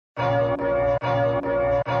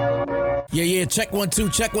Yeah, check 1 2,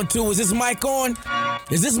 check 1 2. Is this mic on?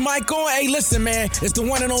 Is this mic on? Hey, listen, man, it's the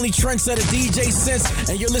one and only trendsetter DJ Sense,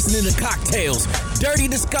 and you're listening to Cocktails, Dirty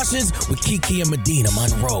Discussions with Kiki and Medina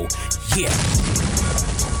Monroe. Yeah.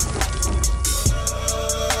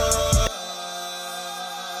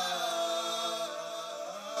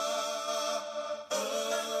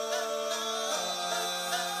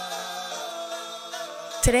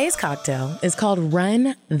 Today's cocktail is called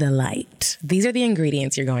Run the Light. These are the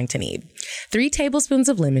ingredients you're going to need. 3 tablespoons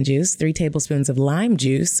of lemon juice, 3 tablespoons of lime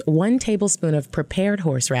juice, 1 tablespoon of prepared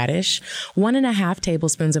horseradish, 1.5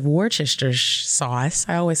 tablespoons of Worcestershire sauce.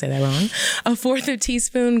 I always say that wrong. A fourth a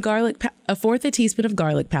teaspoon of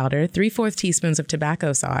garlic powder, 3/4 teaspoons of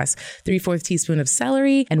tobacco sauce, 3/4 teaspoon of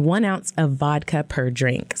celery, and 1 ounce of vodka per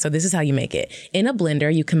drink. So this is how you make it. In a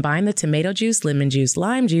blender, you combine the tomato juice, lemon juice,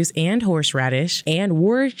 lime juice, and horseradish, and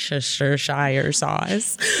Worcestershire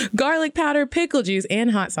sauce, garlic powder, pickle juice,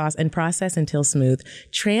 and hot sauce, and process until smooth.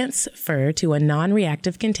 Transfer to a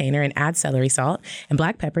non-reactive container and add celery salt and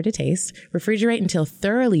black pepper to taste. Refrigerate until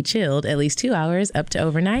thoroughly chilled, at least 2 hours up to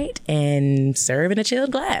overnight, and serve in a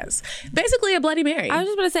chilled glass. Basically a Bloody Mary. I was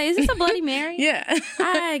just going to say, is this a Bloody Mary? Yeah.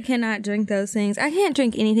 I cannot drink those things. I can't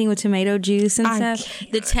drink anything with tomato juice and stuff.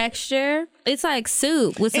 The texture, it's like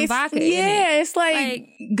soup with some vodka in it. Yeah, it's like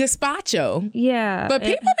gazpacho. Yeah. But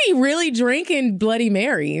people be really drinking Bloody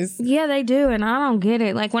Marys. Yeah, they do, and I don't get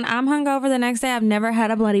it. Like when I'm hungover the next day, I've never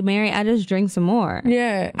had a Bloody Mary. I just drink some more.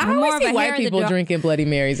 Yeah. I always see white people drinking Bloody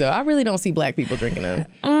Marys, though. I really don't see black people drinking them.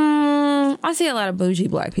 I see a lot of bougie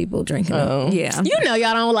black people drinking them. Yeah. You know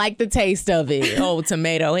y'all don't like the taste of it. Oh,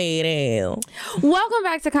 tomato head hell. Welcome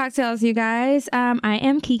back to Cocktails, you guys. I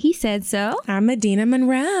am Kiki Said So. I'm Medina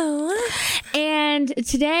Monroe. And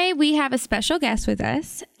today we have a special guest with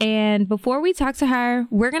us. And before we talk to her,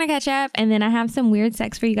 we're going to catch up. And then I have some weird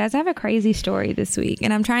sex for you guys. I have a crazy story this week.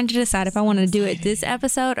 And I'm trying to decide if I want to do it this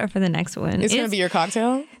episode or for the next one. It's going to be your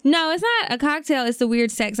cocktail? No, it's not a cocktail. It's the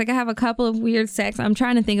weird sex. Like I have a couple of weird sex. I'm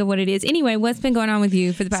trying to think of what it is. Anyway, what's been going on with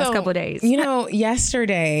you for the past couple of days? You know,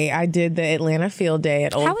 yesterday I did the Atlanta Field Day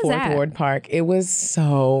at Old Fourth Ward Park. It was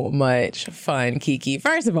so much fun, Kiki.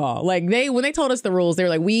 First of all, like when they told us the rules, they were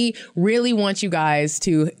like, we really want you guys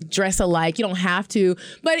to dress alike. You don't have to,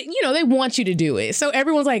 but you know, they want you to do it. So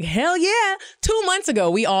everyone's like, hell yeah. 2 months ago,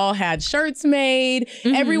 we all had shirts made.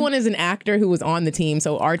 Mm-hmm. Everyone is an actor who was on the team.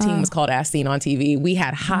 So our team was called As Seen on TV. We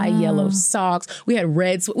had high yellow socks. We had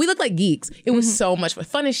red. We looked like geeks. It was so much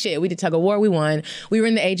fun as shit. We did tug of war. We won. We were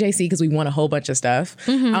in the AJC because we won a whole bunch of stuff.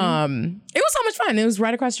 Mm-hmm. It was so much fun. It was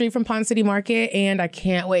right across the street from Pond City Market, and I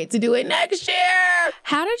can't wait to do it next year.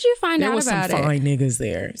 How did you find out about it? There was some fine niggas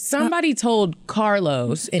there. Somebody told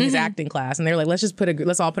Carlos in his acting class, and they were like,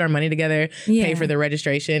 let's all put our money together, pay for the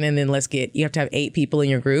registration, and then you have to have 8 people in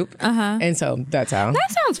your group. And so that's how.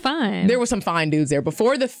 That sounds fun. There were some fine dudes there.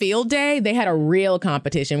 Before the field day, they had a real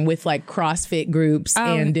competition with like CrossFit groups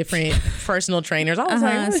and different personal trainers. I was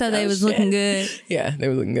like, so they was looking good. Yeah, they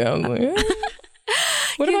were looking good. I was like,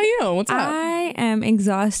 what about you? What's up? I am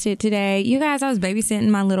exhausted today. You guys, I was babysitting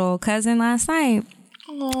my little cousin last night.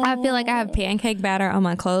 Aww. I feel like I have pancake batter on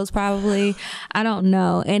my clothes probably. I don't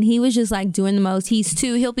know. And he was just like doing the most. He's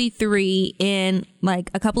 2. He'll be 3 in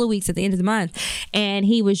like a couple of weeks at the end of the month. And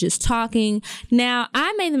he was just talking. Now,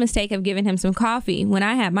 I made the mistake of giving him some coffee when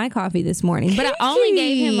I had my coffee this morning. But I only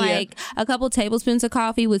gave him like a couple tablespoons of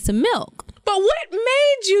coffee with some milk. But what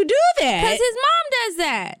made you do that? Because his mom does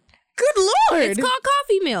that. Good Lord. It's called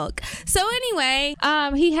coffee milk. So anyway,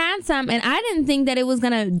 he had some, and I didn't think that it was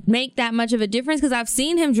going to make that much of a difference because I've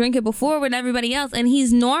seen him drink it before with everybody else, and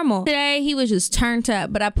he's normal. Today, he was just turned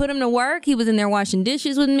up, but I put him to work. He was in there washing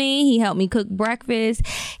dishes with me. He helped me cook breakfast.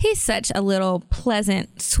 He's such a little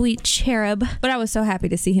pleasant, sweet cherub, but I was so happy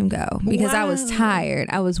to see him go because I was tired.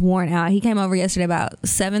 I was worn out. He came over yesterday about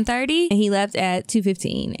 7:30, and he left at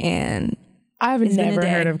 2:15, and I've never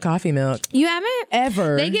heard of coffee milk. You haven't?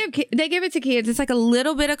 Ever. They give it to kids. It's like a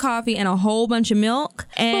little bit of coffee and a whole bunch of milk.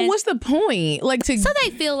 But what's the point? So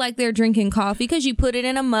they feel like they're drinking coffee because you put it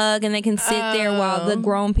in a mug and they can sit there while the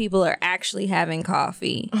grown people are actually having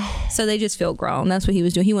coffee. So they just feel grown. That's what he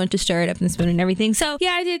was doing. He wanted to stir it up in the spoon and everything. So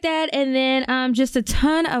yeah, I did that. And then just a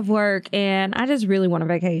ton of work. And I just really want a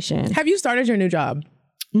vacation. Have you started your new job?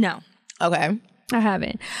 No. Okay. I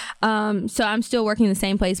haven't. So I'm still working in the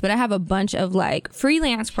same place, but I have a bunch of like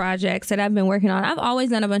freelance projects that I've been working on. I've always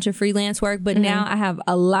done a bunch of freelance work, but now I have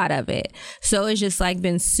a lot of it. So it's just like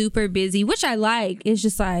been super busy, which I like. It's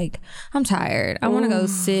just like, I'm tired. I want to go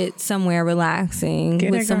sit somewhere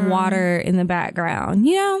relaxing with some water in the background,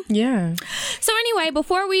 you know? Yeah. So anyway,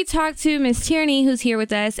 before we talk to Miss Tierney, who's here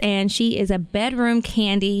with us, and she is a bedroom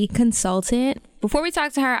candy consultant. before we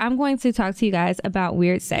talk to her, I'm going to talk to you guys about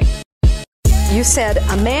weird sex. You said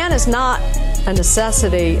a man is not a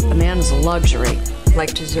necessity, a man is a luxury.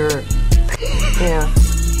 Like dessert. Yeah.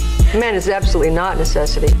 A man is absolutely not a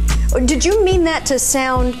necessity. Did you mean that to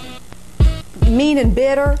sound mean and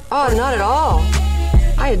bitter? Oh, not at all.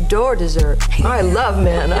 I adore dessert. I love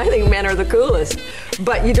men. I think men are the coolest.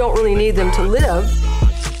 But you don't really need them to live.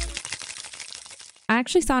 I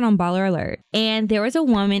actually saw it on Baller Alert. And there was a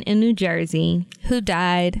woman in New Jersey who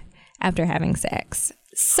died after having sex.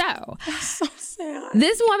 So, That's so sad.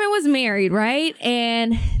 This woman was married, right?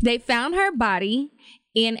 And they found her body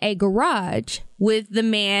in a garage with the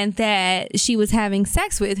man that she was having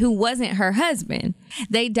sex with, who wasn't her husband.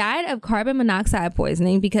 They died of carbon monoxide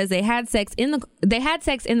poisoning because they had sex in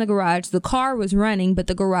the garage. The car was running, but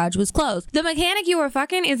the garage was closed. The mechanic you were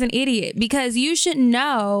fucking is an idiot, because you should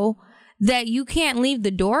know that you can't leave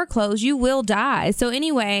the door closed. You will die. So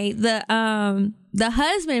anyway, the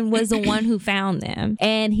husband was the one who found them.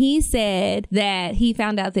 And he said that he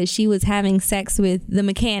found out that she was having sex with the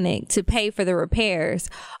mechanic to pay for the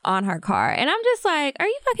repairs on her car. And I'm just like, are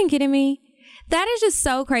you fucking kidding me? That is just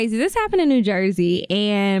so crazy. This happened in New Jersey,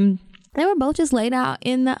 and they were both just laid out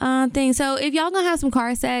in the thing. So if y'all gonna have some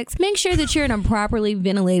car sex, make sure that you're in a properly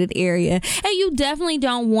ventilated area. And you definitely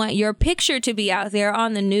don't want your picture to be out there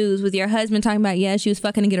on the news with your husband talking about, yeah, she was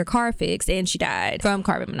fucking to get her car fixed and she died from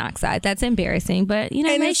carbon monoxide. That's embarrassing. But, you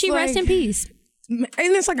know, may she rest in peace. And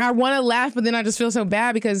it's like, I want to laugh, but then I just feel so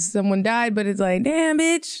bad because someone died. But it's like, damn,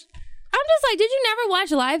 bitch. I'm just like, did you never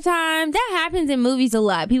watch Lifetime? That happens in movies a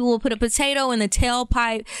lot. People will put a potato in the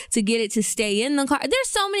tailpipe to get it to stay in the car. There's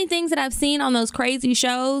so many things that I've seen on those crazy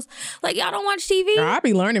shows. Like, y'all don't watch TV? Girl, I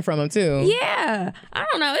be learning from them too. Yeah. I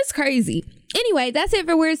don't know. It's crazy. Anyway, that's it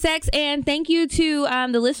for Weird Sex. And thank you to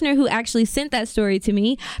the listener who actually sent that story to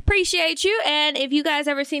me. Appreciate you. And if you guys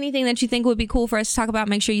ever see anything that you think would be cool for us to talk about,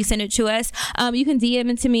 make sure you send it to us. You can DM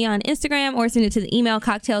it to me on Instagram or send it to the email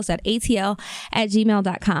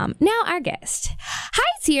cocktails.atl@gmail.com. Now, our guest.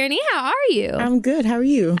 Hi, Tierney. How are you? I'm good. How are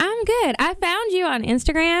you? I'm good. I found you on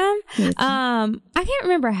Instagram. I can't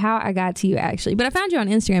remember how I got to you, actually, but I found you on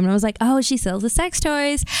Instagram and I was like, oh, she sells the sex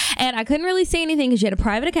toys. And I couldn't really say anything because you had a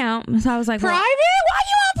private account. So I was like, Private? Why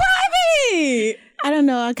you on private? I don't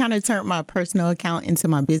know. I kind of turned my personal account into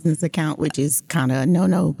my business account, which is kind of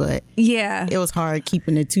no, but yeah, it was hard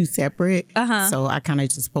keeping the two separate. So I kind of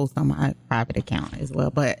just post on my private account as well.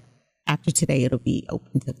 But after today, it'll be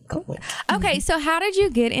open to the public. Okay, so how did you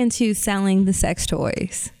get into selling the sex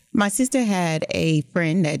toys? My sister had a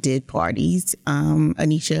friend that did parties,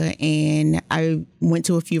 Anisha, and I went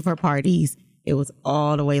to a few of her parties. It was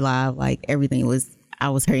all the way live, like everything was. I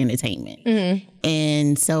was her entertainment.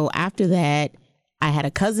 And so after that, I had a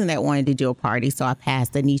cousin that wanted to do a party. So I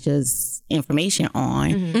passed Anisha's information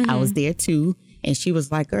on. I was there too. And she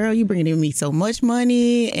was like, girl, you bringing me so much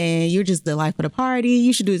money and you're just the life of the party.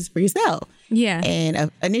 You should do this for yourself. Yeah. And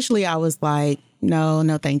initially I was like,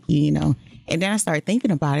 no, thank you, you know. And then I started thinking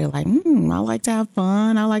about it like, I like to have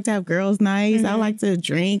fun. I like to have girls' nights. I like to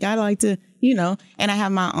drink. I like to, you know, and I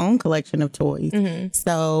have my own collection of toys.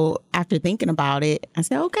 So after thinking about it, I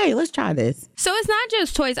said, okay, let's try this. So it's not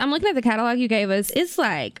just toys. I'm looking at the catalog you gave us. It's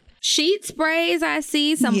like sheet sprays, I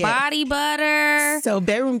see, some body butter. So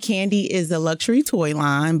Bedroom Kandi is a luxury toy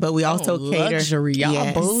line, but we also cater. Luxury,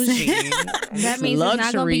 y'all bougie. That means it's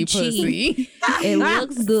not going to be cheap. It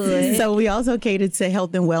looks good. So we also cater to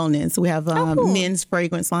health and wellness. We have men's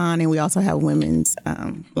fragrance line, and we also have women's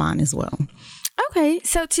line as well. Okay,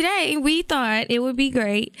 so today we thought it would be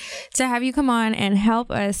great to have you come on and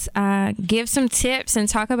help us give some tips and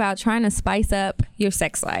talk about trying to spice up your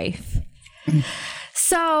sex life.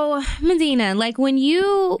 So, Medina, like when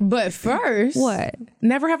you... But first... What?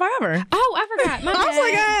 Never have I ever. Oh, I forgot. My I was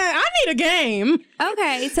like, I need a game.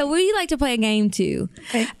 Okay, so we like to play a game too,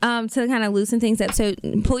 to kind of loosen things up. So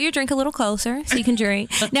pull your drink a little closer so you can drink.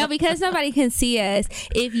 Now, because nobody can see us,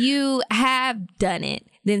 if you have done it,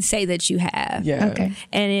 then say that you have. Yeah. Okay.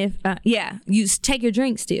 And if, you take your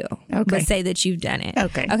drink still, but say that you've done it.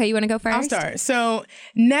 Okay. Okay, you want to go first? I'll start. So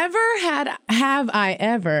never have I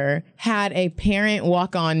ever had a parent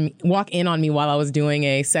walk in on me while I was doing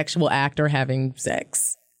a sexual act or having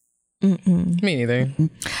sex. Me neither.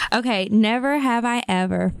 Okay, never have I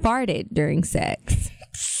ever farted during sex.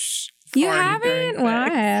 You haven't? Well, I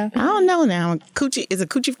have. I don't know now. Coochie is a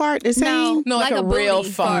coochie fart the same? No, like a real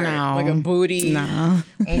fart. No. Like a booty. No.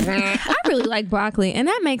 I really like broccoli, and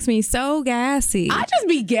that makes me so gassy. I just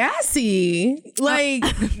be gassy. Like,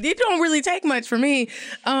 it don't really take much for me.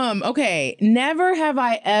 Okay, never have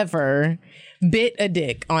I ever bit a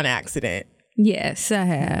dick on accident. Yes, I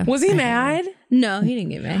have. Was he mad? No, he didn't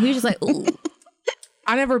get mad. He was just like, ooh.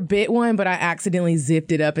 I never bit one, but I accidentally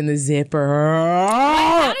zipped it up in the zipper.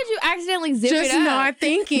 How did you accidentally zip Just it up? not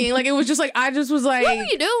thinking. Like, it was just like, I just was like... What were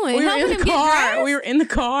you doing? We were Helping in him the get car. dressed? We were in the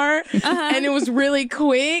car, and it was really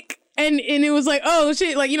quick. And it was like, oh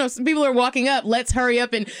shit, like, you know, some people are walking up, let's hurry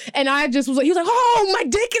up. And I just was like, he was like, oh, my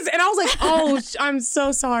dick is... And I was like, oh, I'm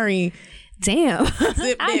so sorry. Damn.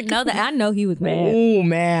 I didn't know that. I know he was mad. Oh,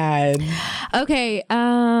 mad. Okay.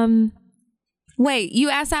 Wait, you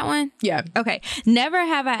asked that one? Yeah. Okay. Never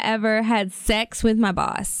have I ever had sex with my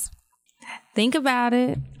boss. Think about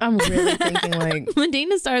it. I'm really thinking like...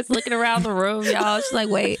 Medina starts looking around the room, y'all. She's like,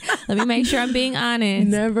 wait, let me make sure I'm being honest.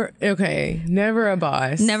 Never a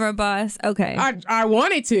boss. Never a boss. Okay. I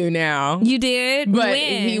wanted to now. You did? But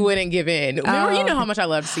when? he wouldn't give in. Remember, you know how much I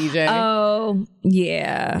loved CJ? Oh,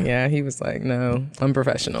 yeah. Yeah, he was like, no, I'm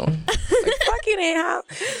professional. Like, fuck you, now.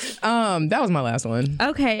 That was my last one.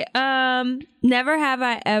 Okay. Never have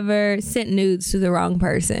I ever sent nudes to the wrong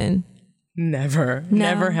person. Never. No.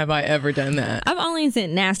 Never have I ever done that. I've only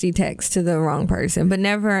sent nasty texts to the wrong person, but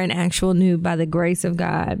never an actual nude by the grace of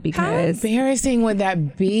God, How because embarrassing would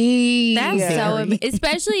that be? that's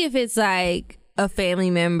especially if it's like a family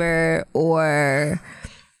member or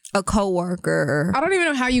a coworker. I don't even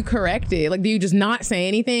know how you correct it. Like, do you just not say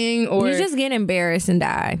anything, or You just get embarrassed and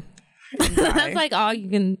die. That's like all you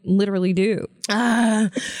can literally do. Terraine,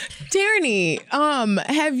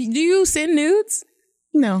 do you send nudes?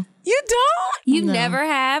 No. You don't? You never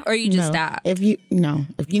have, or you just stop? If you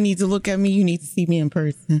need to look at me, you need to see me in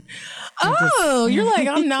person. You're like,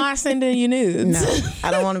 I'm not sending you nudes. No,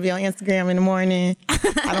 I don't want to be on Instagram in the morning.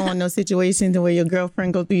 I don't want no situations where your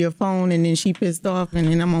girlfriend go through your phone and then she pissed off and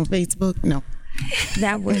then I'm on Facebook. No.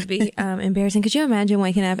 That would be embarrassing. Could you imagine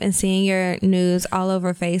waking up and seeing your news all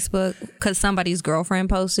over Facebook because somebody's girlfriend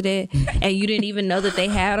posted it and you didn't even know that they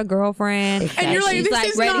had a girlfriend? And you're like, she's this like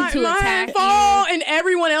is ready not to my attack fault. And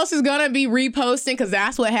everyone else is going to be reposting because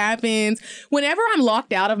that's what happens. Whenever I'm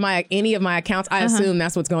locked out of any of my accounts, I assume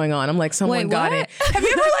that's what's going on. I'm like, someone Wait, got what? it. Have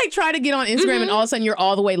you ever like tried to get on Instagram and all of a sudden you're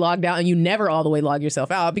all the way logged out and you never all the way log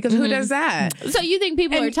yourself out? Because who does that? So you think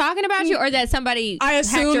people are talking about you, or that somebody I hacked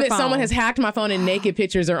assume your that phone? someone has hacked my phone and naked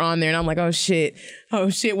pictures are on there, and I'm like, oh shit,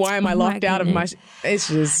 why am I locked out of my? It's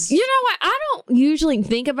just, You know what? I don't usually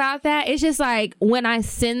think about that. It's just like when I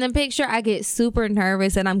send the picture, I get super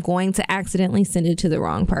nervous and I'm going to accidentally send it to the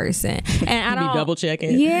wrong person, and I don't double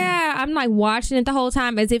checking. Yeah, I'm like watching it the whole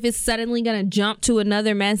time as if it's suddenly gonna jump to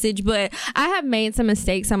another message. But I have made some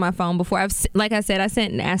mistakes on my phone before. Like I said, I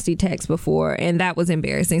sent nasty texts before, and that was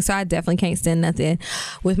embarrassing. So I definitely can't send nothing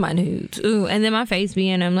with my nudes. Ooh, and then my face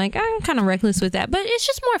being, I'm like, I'm kind of reckless with that, but it's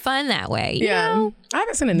just more fun that way. You know? I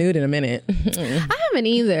haven't sent a nude in a minute. I haven't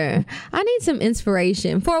either. I need some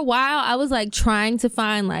inspiration. For a while, I was like trying to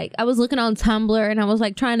find, like, I was looking on Tumblr and I was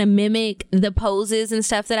like trying to mimic the poses and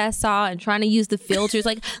stuff that I saw and trying to use the filters.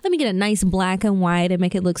 Like, let me get a nice black and white and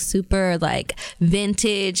make it look super like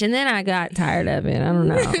vintage. And then I got tired of it. I don't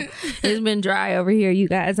know. It's been dry over here, you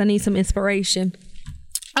guys. I need some inspiration.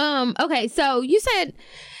 Okay, so you said,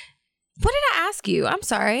 what did I ask you? I'm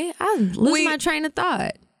sorry. I losing my train of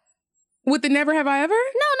thought. With the never have I ever? No,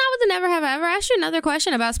 not with the never have I ever. I asked you another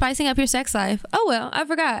question about spicing up your sex life. Oh, well, I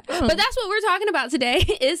forgot. But that's what we're talking about today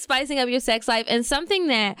is spicing up your sex life. And something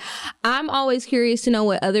that I'm always curious to know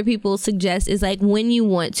what other people suggest is like when you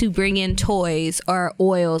want to bring in toys or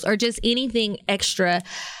oils or just anything extra,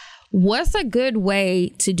 what's a good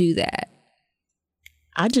way to do that?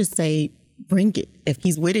 I just say bring it. If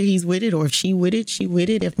he's with it, he's with it. Or if she with it, she with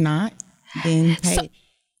it. If not, then hey.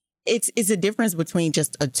 It's a difference between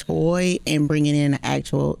just a toy and bringing in an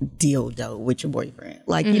actual dildo with your boyfriend.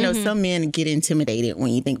 Like, you know, some men get intimidated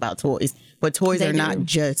when you think about toys, but toys are not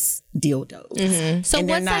just dildos. So and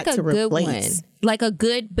they're what's not like a to good replace. one? Like a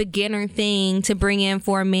good beginner thing to bring in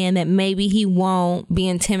for a man that maybe he won't be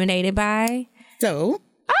intimidated by? So...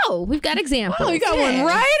 Oh, we've got examples. Oh, you got one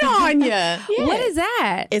right on you. Yeah. What is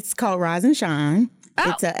that? It's called Rise and Shine. Oh.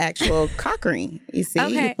 It's an actual cock ring. You see,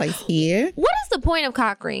 Okay. you place here. What is the point of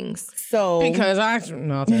cock rings? So Because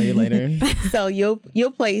I'll tell you later. so you'll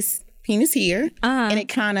place penis here, and it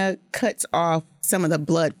kind of cuts off some of the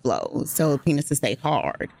blood flow, so penis will stay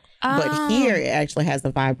hard. But here it actually has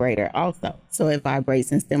a vibrator also, so it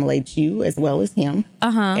vibrates and stimulates you as well as him.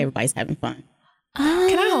 Everybody's having fun.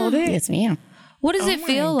 Can I hold it? Yes, ma'am. What does it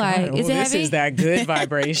feel like? Is it This heavy? is that good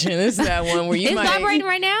vibration. This is that one where you It's might... vibrating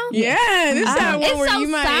right now? Yeah, this is that one It's where so you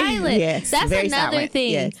might... silent. Yes, That's very another silent.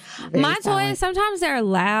 thing. Yes, very My silent. toys, sometimes they're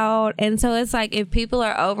loud. And so it's like if people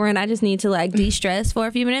are over and I just need to like de-stress for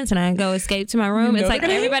a few minutes and I go escape to my room, it's like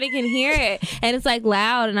everybody can hear it. And it's like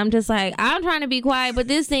loud. And I'm just like, I'm trying to be quiet, but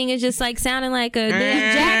this thing is just like sounding like a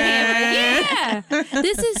damn jackhammer. Yeah.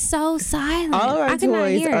 This is so silent. All of our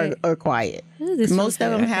toys are quiet. Most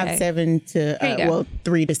of them have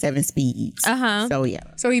 3 to 7 speeds. So yeah.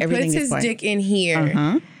 So he puts his dick in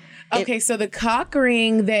here. Okay, so the cock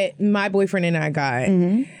ring that my boyfriend and I got,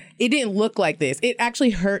 it didn't look like this. It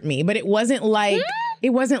actually hurt me, but it wasn't like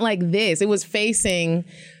this. It was facing.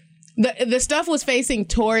 The stuff was facing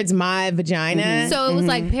towards my vagina. So it was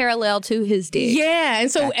like parallel to his dick. Yeah. And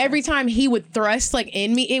so every time he would thrust like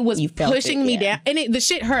in me, it was pushing me down. And the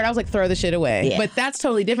shit hurt. I was like, throw the shit away. Yeah. But that's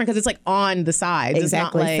totally different because it's like on the sides.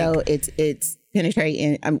 Exactly. It's not like, so it's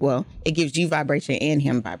penetrating. It gives you vibration and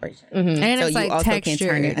him vibration. And so it's you like also textured. can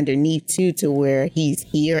turn it underneath too to where he's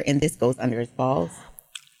here and this goes under his balls.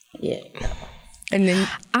 Yeah. And then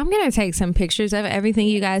I'm going to take some pictures of everything,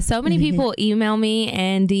 you guys. So many people email me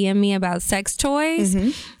and DM me about sex toys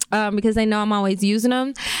because they know I'm always using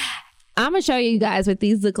them. I'm going to show you guys what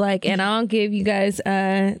these look like, and I'll give you guys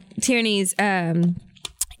Tierney's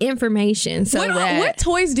information. So what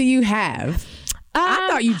toys do you have? I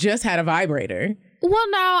thought you just had a vibrator. Well,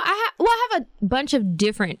 no. I have a bunch of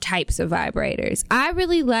different types of vibrators. I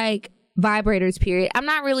really like vibrators, period. I'm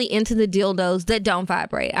not really into the dildos that don't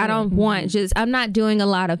vibrate. I don't want I'm not doing a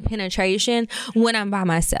lot of penetration when I'm by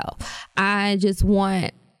myself. I just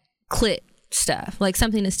want clit stuff, like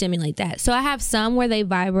something to stimulate that. So I have some where they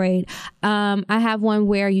vibrate. I have one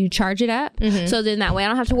where you charge it up. So then that way I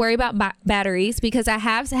don't have to worry about batteries, because I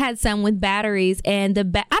have had some with batteries and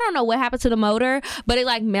I don't know what happened to the motor, but it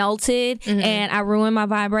like melted and I ruined my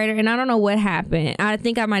vibrator, and I don't know what happened. I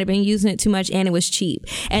think I might have been using it too much and it was cheap.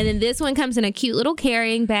 And then this one comes in a cute little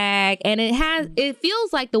carrying bag, and it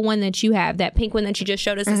feels like the one that you have, that pink one that you just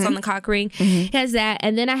showed us that's on the cock ring. It has that.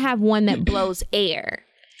 And then I have one that blows air.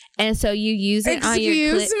 And so you use it on your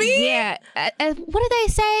clit. Excuse me? Yeah. What do they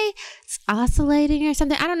say? It's oscillating or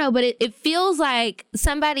something. I don't know, but it feels like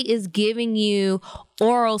somebody is giving you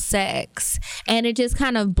oral sex, and it just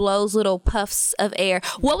kind of blows little puffs of air.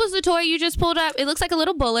 What was the toy you just pulled up? It looks like a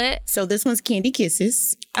little bullet. So this one's Kandi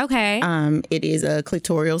Kisses. Okay. It is a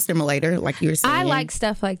clitoral stimulator, like you were saying. I like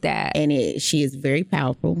stuff like that. And she is very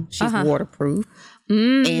powerful. She's waterproof,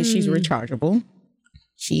 and she's rechargeable.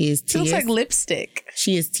 She is looks like lipstick.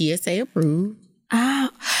 She is TSA approved.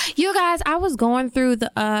 You guys, I was going through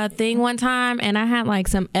the thing one time, and I had like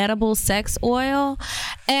some edible sex oil,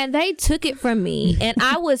 and they took it from me, and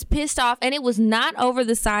I was pissed off. And it was not over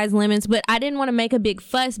the size limits, but I didn't want to make a big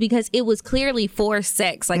fuss because it was clearly for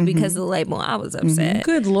sex, like because of the label. I was upset.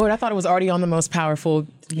 Good Lord, I thought it was already on the most powerful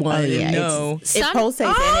one. No, it pulsates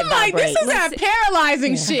and it vibrates. This is that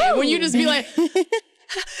paralyzing shit when you just be like.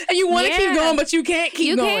 And you want to keep going, but you can't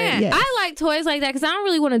keep going. Yes. I like toys like that because I don't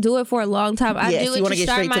really want to do it for a long time. I do it to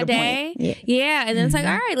start my day. And then it's like,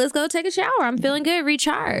 all right, let's go take a shower. I'm feeling good,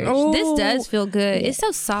 recharge. This does feel good. It's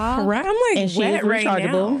so soft. Right? I'm like, and wet right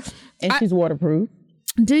now. And she's waterproof.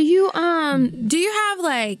 Do you have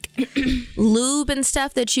like lube and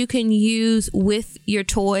stuff that you can use with your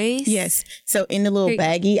toys? Yes. So in the little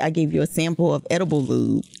baggie, I gave you a sample of edible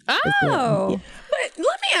lube. Oh. But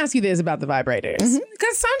let me ask you this about the vibrators.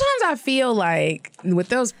 Because sometimes I feel like with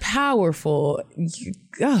those powerful,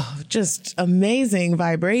 just amazing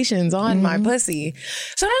vibrations on my pussy,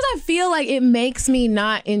 sometimes I feel like it makes me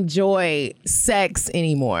not enjoy sex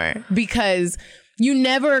anymore because you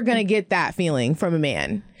never are going to get that feeling from a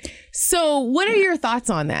man. So what are your thoughts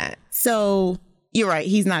on that? So you're right.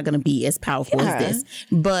 He's not going to be as powerful as this.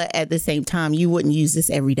 But at the same time, you wouldn't use this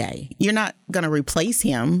every day. You're not going to replace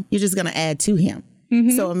him. You're just going to add to him.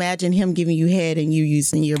 So imagine him giving you head and you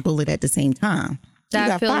using your bullet at the same time. That you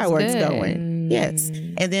got feels fireworks good. going. Yes.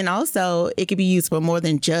 And then also it could be used for more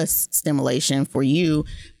than just stimulation for you.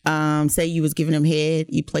 Say you was giving him head.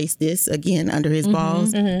 You place this again under his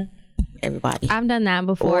balls. Everybody. I've done that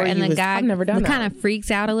before, and the guy kind of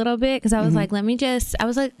freaks out a little bit because I was like,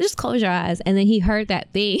 just close your eyes, and then he heard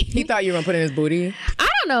that thing. He thought you were gonna put it in his booty. I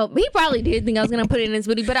don't know. He probably did think I was gonna put it in his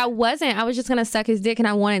booty, but I wasn't. I was just gonna suck his dick, and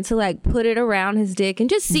I wanted to like put it around his dick and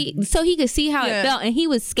just see so he could see how it felt. And he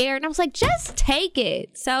was scared, and I was like, just take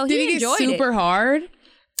it. So he enjoyed it. Did he get super hard?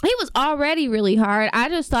 He was already really hard. I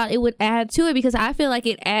just thought it would add to it because I feel like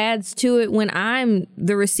it adds to it when I'm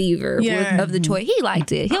the receiver of the toy. He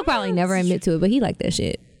liked it. He'll probably never admit to it, but he liked that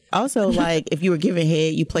shit. Also, like if you were giving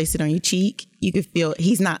head, you place it on your cheek. You could feel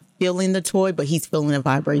he's not feeling the toy, but he's feeling the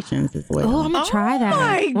vibrations as well. Oh, I'm gonna try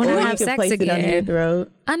that when I have sex place again. It under your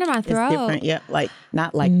throat. Under my throat. It's different. Yeah, like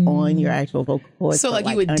not like on your actual vocal cords. So like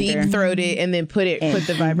you would deep throat it and then put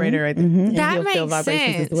the vibrator right there. And that you'll makes feel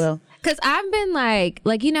vibrations sense. as well. Because I've been like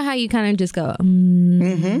you know how you kind of just go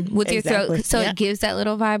with your throat, so it gives that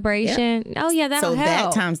little vibration. Oh yeah, that'll help. So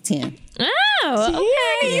that times 10. Oh,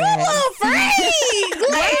 okay. You a little freak.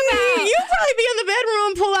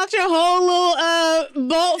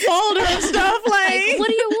 folder of stuff. Like, what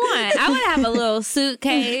do you want? I would have a little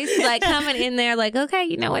suitcase, like coming in there, like, okay,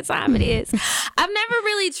 you know what time it is. I've never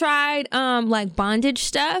really tried like bondage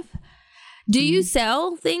stuff. Do you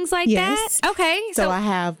sell things like Yes. that? Okay. So I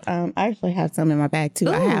have, I actually have some in my bag too.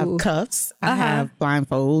 I have cuffs. I have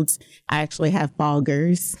blindfolds. I actually have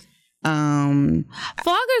foggers.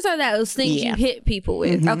 Foggers are those things you hit people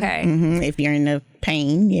with. Okay. If you're into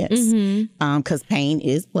pain, yes. Because pain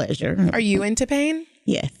is pleasure. are you into pain?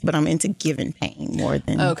 Yes, but I'm into giving pain more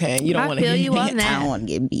than. Okay, you don't I want to feel get you on that. I don't want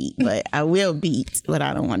to get beat, but I will beat, but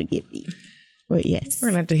I don't want to get beat. But yes. We're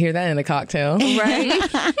gonna have to hear that in a cocktail. Right.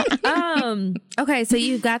 Okay, so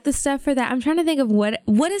you've got the stuff for that. I'm trying to think of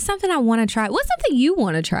what is something I want to try. What's something you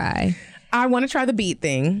want to try? I want to try the beat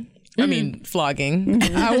thing. I mean, flogging.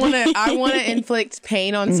 I want to inflict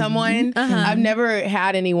pain on someone. I've never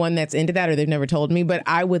had anyone that's into that, or they've never told me, but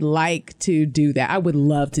I would like to do that. I would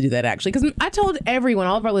love to do that, actually, because I told everyone,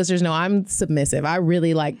 all of our listeners know I'm submissive. I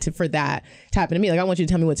really like for that to happen to me. Like, I want you to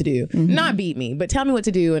tell me what to do, not beat me, but tell me what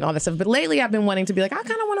to do and all that stuff. But lately, I've been wanting to be like, I kind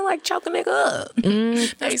of want to like choke a nigga up,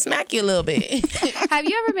 maybe smack you a little bit. Have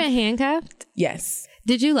you ever been handcuffed? Yes.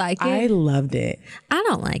 Did you like it? I loved it. I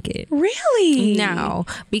don't like it. Really? No,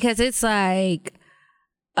 because it's like,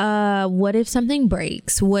 what if something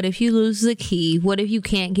breaks? What if you lose the key? What if you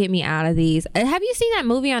can't get me out of these? Have you seen that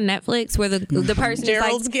movie on Netflix where the person is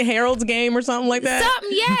like Harold's Game or something like that?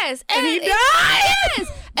 something? Yes, and he died.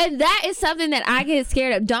 Yes, and that is something that I get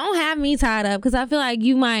scared of. Don't have me tied up because I feel like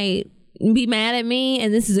you might be mad at me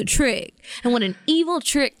and this is a trick. And what an evil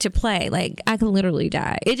trick to play. Like, I could literally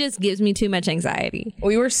die. It just gives me too much anxiety.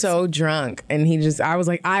 We were so drunk and I was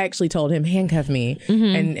like, I actually told him, handcuff me.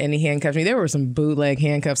 And he handcuffed me. There were some bootleg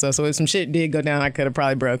handcuffs though. So if some shit did go down, I could have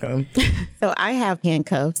probably broke them. So I have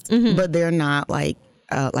handcuffs, but they're not like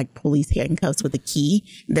police handcuffs with a key.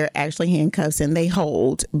 They're actually handcuffs and they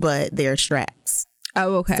hold, but they're straps.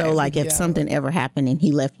 Oh, okay. So, like, if something ever happened and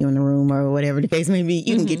he left you in the room or whatever the case may be,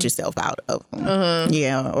 you can get yourself out of them.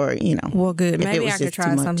 Yeah, or, you know. Well, good. Maybe I could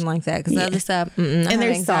try something like that because the other stuff, and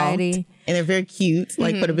they're anxiety. soft. And they're very cute,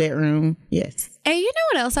 like for the bedroom. Yes. And you know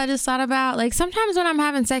what else I just thought about? Like, sometimes when I'm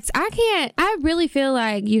having sex, I really feel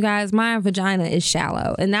like, you guys, my vagina is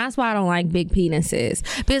shallow. And that's why I don't like big penises.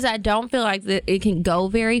 Because I don't feel like that it can go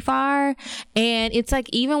very far. And it's like,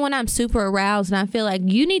 even when I'm super aroused and I feel like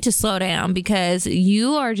you need to slow down because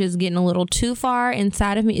you are just getting a little too far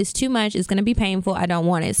inside of me. It's too much. It's going to be painful. I don't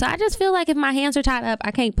want it. So I just feel like if my hands are tied up,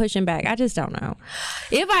 I can't push them back. I just don't know.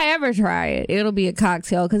 If I ever try it, it'll be a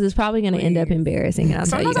cocktail because it's probably going to end up embarrassing. And I'll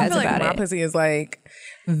tell you guys about my pussy is like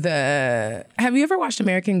have you ever watched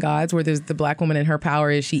American Gods where there's the black woman and her power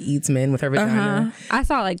is she eats men with her vagina? I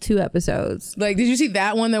saw like 2 episodes. Like, did you see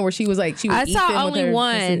that one though where she was like she would I eat saw them only with her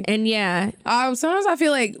one pussy? and yeah. Sometimes I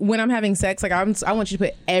feel like when I'm having sex, like I want you to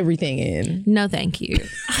put everything in. No, thank you.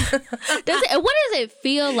 What does it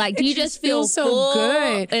feel like? Do you just feel so full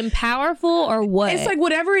good and powerful or what? It's like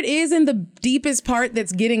whatever it is in the deepest part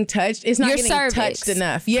that's getting touched, it's not Your getting cervix. touched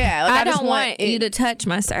enough. Yeah, like I just don't want you to touch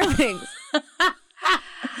my cervix.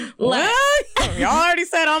 Well, y'all already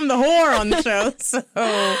said I'm the whore on the show, so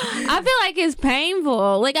I feel like it's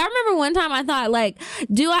painful. Like, I remember one time I thought, like,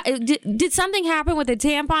 did something happen with a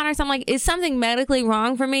tampon or something? Like, is something medically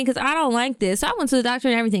wrong for me? Because I don't like this. So I went to the doctor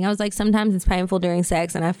and everything. I was like, sometimes it's painful during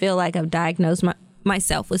sex, and I feel like I've diagnosed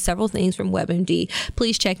myself with several things from WebMD.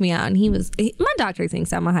 Please check me out. And my doctor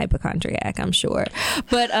thinks I'm a hypochondriac, I'm sure.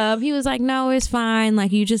 But he was like, no, it's fine.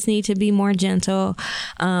 Like, you just need to be more gentle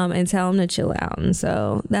and tell him to chill out. And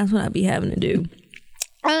so that's what I'd be having to do.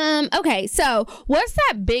 Okay, so what's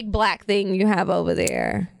that big black thing you have over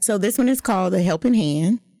there? So this one is called the Helping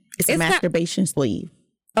Hand. It's a masturbation sleeve.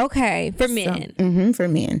 Okay, for men. So, for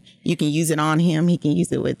men. You can use it on him. He can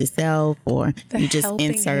use it with himself, or you just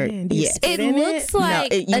insert. Yes, it looks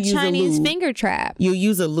like a Chinese finger trap. You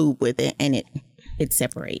use a lube with it, and it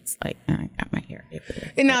separates. Like, I got my hair.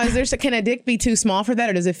 Now, can a dick be too small for that,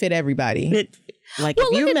 or does it fit everybody? If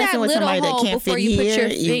you're messing with somebody that can't fit here,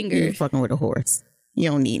 you're fucking with a horse. You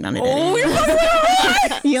don't need none of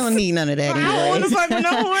that. You don't need none of that. I don't want to fuck with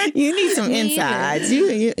no horse. You need some insides.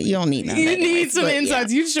 You don't need none of that. You need some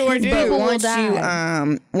insides. You sure do. But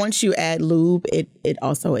once you add lube, it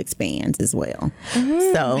also expands as well.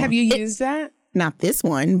 So have you used that? Not this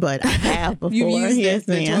one, but I have before. You've used yes,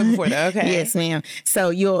 the toy before, though. Okay. Yes, ma'am. So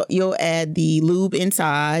you'll add the lube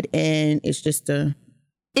inside, and it's just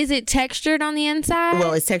Is it textured on the inside?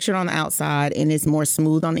 Well, it's textured on the outside and it's more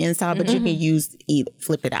smooth on the inside, but you can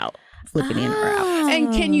flip it in or out.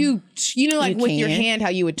 And can you like You with your can. hand, how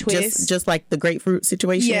you would twist? Just like the grapefruit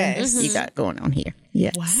situation. Yes. You got going on here.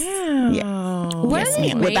 Yes. Wow. Yeah. What is it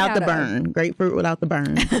made Without out the of? burn. Grapefruit without the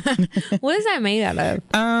burn. What is that made out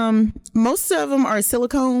of? Most of them are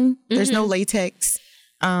silicone. There's no latex.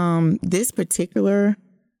 This particular,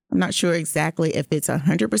 I'm not sure exactly if it's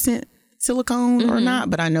 100% silicone or not,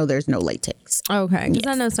 but I know there's no latex. Okay, because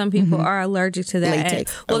I know some people are allergic to that.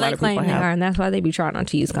 Latex. Well, A lot they of claim people they have. are, and that's why they be trying not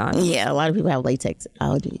to use condoms. Yeah, a lot of people have latex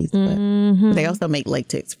allergies, but they also make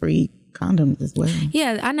latex-free condoms as well.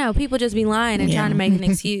 Yeah, I know. People just be lying and Yeah. trying to make an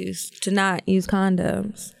excuse to not use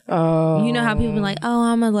condoms. Oh. You know how people be like, oh,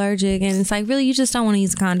 I'm allergic. And it's like, really, you just don't want to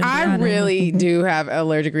use a condom. to be I honest. really do have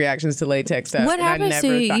allergic reactions to latex stuff. What and I happens to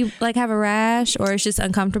never you? thought- You like have a rash or it's just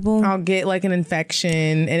uncomfortable? I'll get like an infection,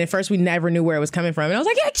 and at first we never knew where it was coming from, and I was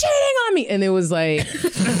like, "You're cheating on me," and it was like,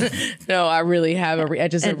 "No, I really have a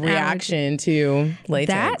reaction to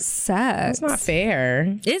latex." That sucks. That's not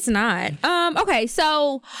fair. It's not. Okay,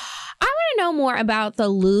 so I want to know more about the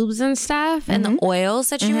lubes and stuff and the oils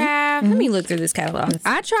that you have. Let me look through this catalog.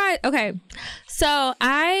 So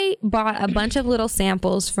I bought a bunch of little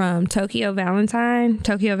samples from Tokyo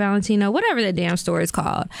Valentino, whatever the damn store is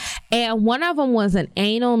called. And one of them was an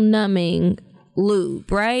anal numbing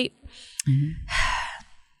lube, right?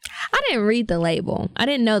 I didn't read the label. I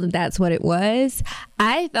didn't know that that's what it was.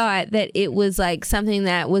 I thought that it was like something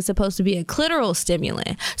that was supposed to be a clitoral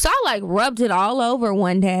stimulant. So I like rubbed it all over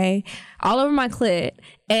one day, all over my clit.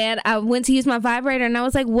 And I went to use my vibrator and I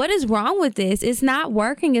was like, what is wrong with this? It's not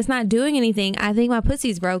working. It's not doing anything. I think my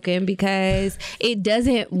pussy's broken because it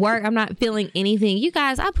doesn't work. I'm not feeling anything. You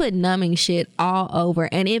guys, I put numbing shit all over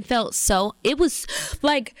and it was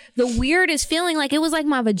like the weirdest feeling. Like it was like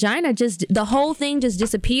my vagina the whole thing just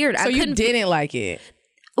disappeared. So you didn't like it?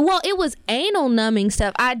 Well, it was anal numbing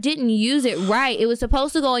stuff. I didn't use it right. It was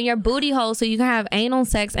supposed to go in your booty hole so you can have anal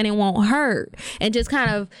sex and it won't hurt. And just kind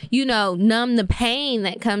of, numb the pain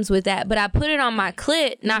that comes with that. But I put it on my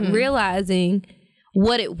clit, not realizing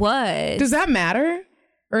what it was. Does that matter?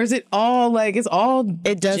 Or is it all like, it's all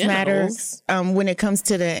It does genitals? matter. When it comes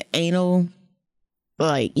to the anal,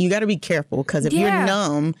 like, you got to be careful because if you're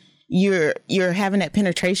numb, you're having that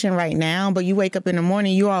penetration right now, but you wake up in the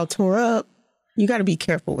morning, you all tore up. You got to be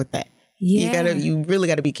careful with that. Yeah. You really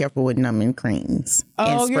got to be careful with numbing creams.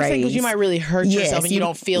 Oh, and you're saying because you might really hurt yourself and you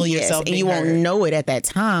don't feel yourself and you being won't hurt. know it at that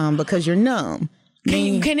time because you're numb.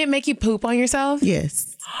 Can it make you poop on yourself?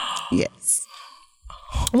 Yes. Yes.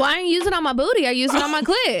 Well, I didn't use it on my booty. I used it on my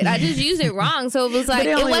clit. I just used it wrong. So it was like, But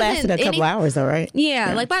it only wasn't lasted a couple hours though, right?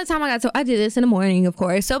 Yeah, like by the time I did this in the morning, of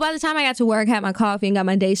course. So by the time I got to work, had my coffee and got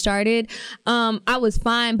my day started, I was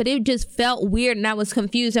fine, but it just felt weird and I was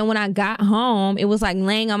confused. And when I got home, it was like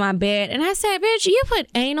laying on my bed and I said, bitch, you put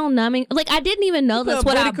anal numbing. Like I didn't even know that's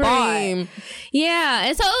what I bought. Yeah.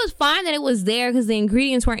 And so it was fine that it was there because the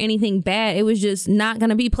ingredients weren't anything bad. It was just not going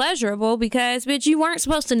to be pleasurable because, bitch, you weren't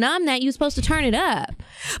supposed to numb that. You were supposed to turn it up.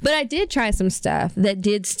 But I did try some stuff that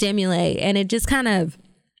did stimulate and it just kind of,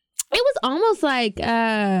 it was almost like,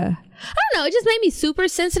 I don't know, it just made me super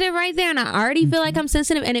sensitive right there. And I already feel like I'm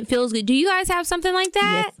sensitive and it feels good. Do you guys have something like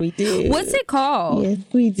that? Yes, we do. What's it called? Yes,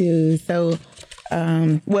 we do. So,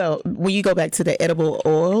 when you go back to the edible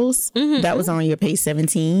oils, that was on your page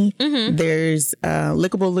 17. There's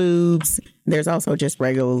lickable lubes. There's also just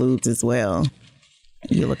regular lubes as well.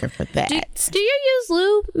 You're looking for that. Do you use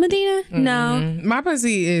lube, Medina? No. My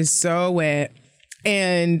pussy is so wet,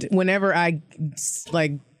 and whenever I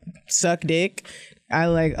like suck dick, I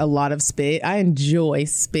like a lot of spit. I enjoy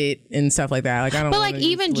spit and stuff like that. Like I don't. But like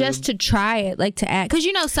even just to try it, like to add, because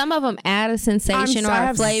some of them add a sensation or I a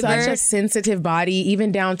have flavor. such a sensitive body,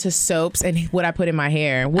 even down to soaps and what I put in my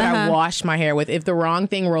hair, what I wash my hair with. If the wrong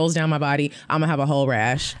thing rolls down my body, I'm gonna have a whole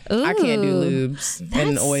rash. I can't do lubes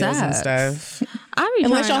and oils and stuff.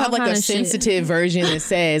 Unless y'all have like a sensitive version that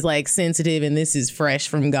says like sensitive and this is fresh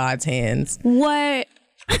from God's hands. What?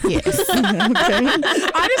 Yes.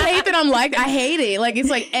 I just hate that I hate it. Like it's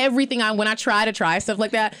like everything when I try to try stuff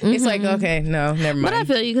like that, it's like, okay, no, never mind. But I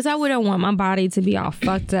feel you because I wouldn't want my body to be all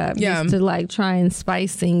fucked up just to like try and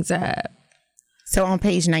spice things up. So on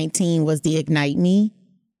page 19 was the Ignite Me.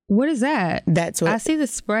 What is that? That's what I see the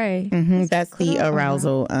spray. that's the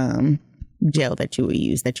arousal gel that you would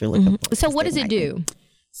use that you're looking for. So what does it do?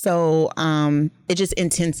 So it just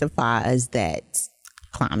intensifies that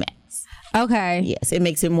climax. Okay. Yes, it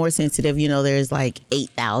makes it more sensitive. There's like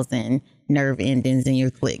 8,000 nerve endings in your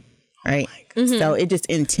clit, right? Oh my So it just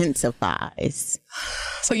intensifies.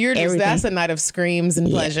 So you're just, that's a night of screams and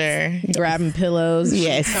pleasure. Grabbing pillows.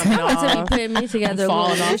 Yes. I want to be putting me together.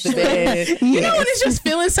 Falling off the bed. You know when it's just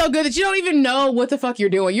feeling so good that you don't even know what the fuck you're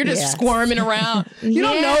doing. You're just squirming around. You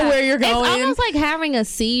don't know where you're going. It's almost like having a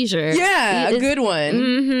seizure. Yeah, a good one.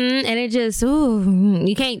 Mm-hmm. And it just,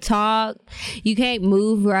 you can't talk. You can't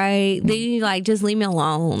move right. Then you like, just leave me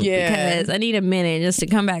alone. Yeah. Because I need a minute just to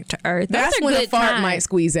come back to earth. That's when a fart might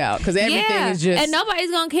squeeze out because everything is just. And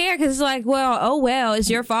nobody's going to care because it's like, well, it's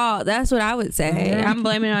your fault. That's what I would say. I'm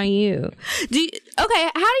blaming it on you. Okay,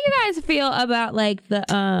 how do you guys feel about like the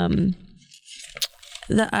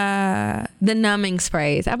numbing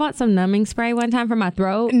sprays? I bought some numbing spray one time for my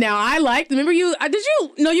throat. Now I liked. Remember you? You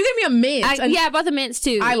gave me a mint. I bought the mints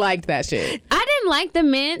too. I liked that shit. I didn't like the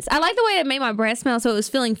mints. I liked the way it made my breath smell, so it was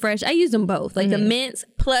feeling fresh. I used them both, like the mints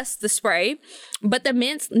plus the spray. But the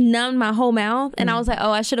mints numbed my whole mouth, and I was like, oh,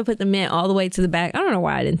 I should have put the mint all the way to the back. I don't know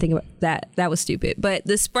why I didn't think about that. That was stupid. But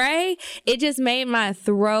the spray, it just made my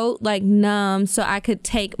throat like numb, so I could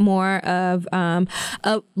take more of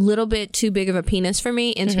a little bit too big of a penis for me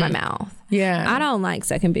into my mouth. Yeah, I don't like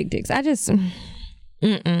sucking big dicks. I just,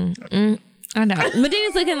 I know.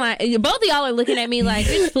 Medina's looking like, both of y'all are looking at me like,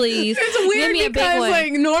 bitch, please. It's weird give me because, a big one.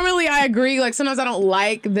 like, normally I agree. Like, sometimes I don't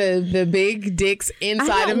like the big dicks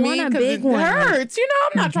inside of me because it hurts. You know,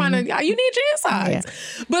 I'm not trying to, you need your insides.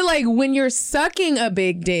 Yeah. But, like, when you're sucking a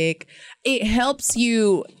big dick, it helps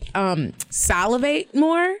you salivate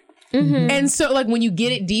more. And so, like, when you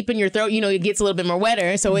get it deep in your throat, you know, it gets a little bit more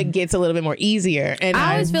wetter, so it gets a little bit more easier. And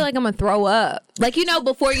I always feel like I'm gonna throw up. Like, you know,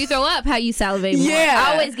 before you throw up, how you salivate more. Yeah.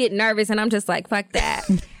 I always get nervous, and I'm just like, fuck that.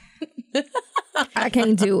 I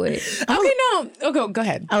can't do it. Okay, go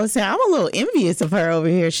ahead. I was saying, I'm a little envious of her over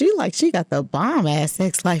here. She got the bomb ass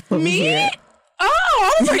sex life over here. Oh,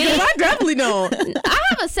 I was like, I definitely don't. I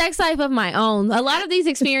have a sex life of my own. A lot of these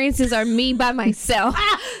experiences are me by myself.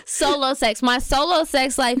 Solo sex. My solo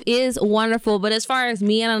sex life is wonderful, but as far as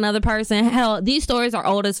me and another person, hell, these stories are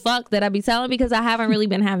old as fuck that I be telling because I haven't really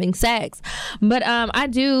been having sex. But I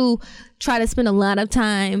do try to spend a lot of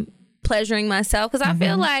time pleasuring myself because I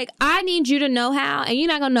feel like I need you to know how and you're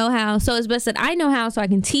not gonna know how, so it's best that I know how so I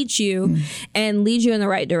can teach you and lead you in the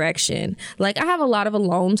right direction. Like, I have a lot of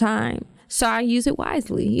alone time, so I use it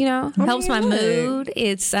wisely, you know. Helps my mood.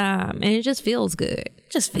 It's and it just feels good.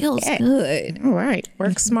 Good. All right.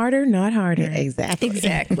 Work smarter, not harder. Yeah,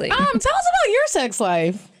 exactly. Tell us about your sex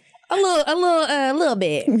life. A little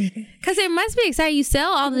bit. Because it must be exciting. You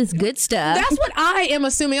sell all this good stuff. That's what I am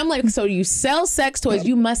assuming. I'm like, so you sell sex toys.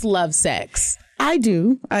 You must love sex. I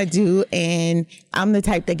do. And I'm the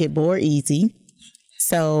type that get bored easy.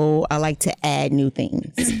 So I like to add new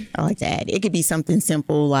things. It could be something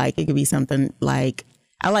simple. Like, it could be something like,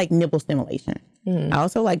 I like nipple stimulation. I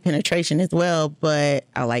also like penetration as well, but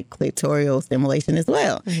I like clitoral stimulation as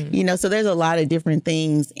well. You know, so there's a lot of different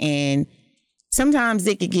things, and sometimes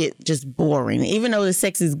it could get just boring. Even though the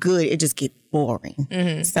sex is good, it just gets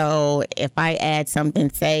boring. So if I add something,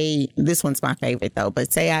 say, this one's my favorite though,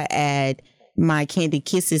 but say I add my candy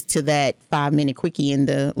kisses to that 5-minute quickie in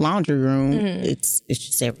the laundry room, it's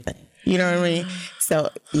just everything. You know what I mean? So,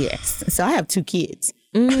 yes. So I have 2 kids.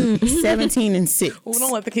 17 and 6. Well,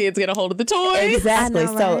 don't let the kids get a hold of the toys. Exactly.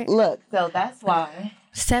 Know, so right? look, so that's why.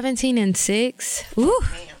 17 and 6. Ooh.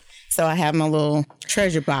 So I have my little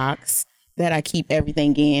treasure box that I keep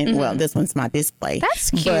everything in. Well, this one's my display. That's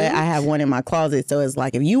cute. But I have one in my closet, so it's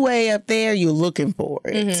like if you way up there, you're looking for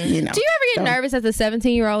it. You know. Do you ever get nervous as a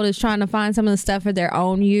 17-year-old is trying to find some of the stuff for their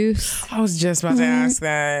own use? I was just about to ask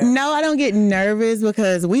that. No, I don't get nervous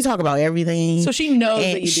because we talk about everything. So she knows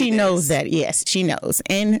that you do She this. knows that. Yes, she knows.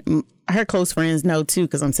 And her close friends know too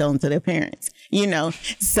because I'm selling to their parents. You know,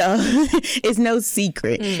 so it's no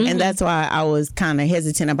secret. And that's why I was kind of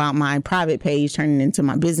hesitant about my private page turning into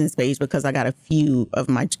my business page, because I got a few of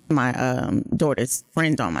my daughter's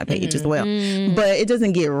friends on my page as well. But it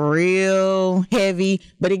doesn't get real heavy,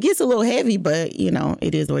 but it gets a little heavy, but you know,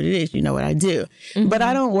 it is what it is. You know what I do. But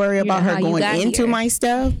I don't worry about her going into my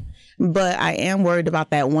stuff. But I am worried about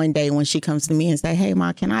that one day when she comes to me and say, "Hey,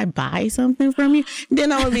 Ma, can I buy something from you?"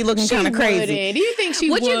 Then I'm going to be looking kind of crazy. Do you think she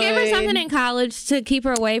would? Would you give her something in college to keep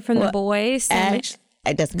her away from the boys? That's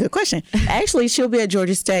a good question. Actually, she'll be at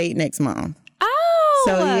Georgia State next month. Oh,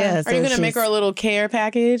 So yeah. Are you gonna make her a little care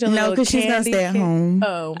package? No, because she's gonna stay at home.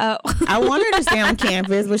 Oh. I want her to stay on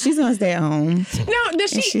campus, but she's gonna stay at home. No,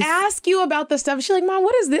 does she ask you about the stuff? She's like, Mom,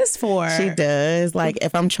 what is this for? She does. Like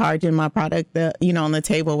if I'm charging my product, on the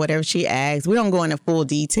table, whatever she asks. We don't go into full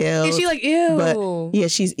detail. Is she like, ew? But yeah,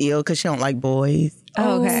 she's ill because she don't like boys.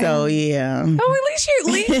 Oh, okay. So yeah. Oh,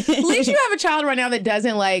 at least you have a child right now that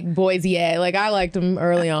doesn't like boys yet. Like I liked them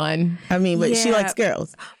early on. I mean, but she likes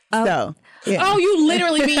girls. So. Yeah. Oh, you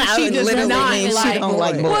literally mean she does not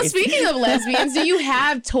like boys. Well, speaking of lesbians, do you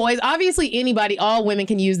have toys? Obviously, all women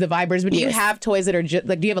can use the vibers, but do you have toys that are just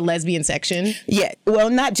like? Do you have a lesbian section? Yeah. Well,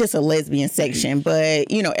 not just a lesbian section, but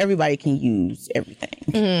everybody can use everything.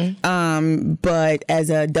 Mm-hmm. But as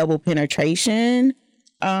a double penetration,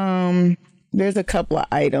 there's a couple of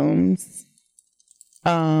items,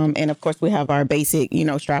 and of course we have our basic,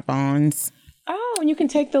 strap-ons. Oh, and you can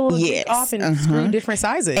take the little dick off and screw different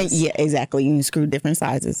sizes. And yeah, exactly. You can screw different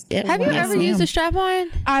sizes. Yeah. Have you ever used a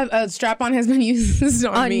strap-on? A strap-on has been used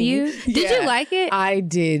on me. You? Did you like it? I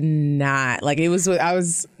did not. Like I was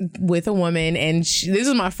with a woman, and this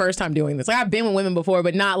was my first time doing this. Like I've been with women before,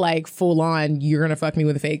 but not like full on. You're gonna fuck me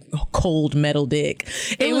with a fake cold metal dick.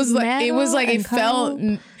 It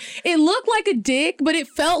looked like a dick, but it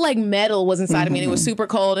felt like metal was inside of me, and it was super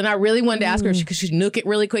cold. And I really wanted to ask her if she could nuke it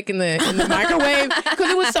really quick in the microwave because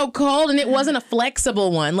it was so cold, and it wasn't a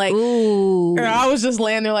flexible one. Like, I was just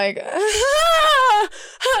laying there like, like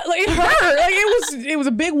it hurt. Like it was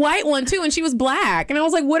a big white one too, and she was black, and I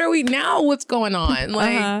was like, what are we now? What's going on?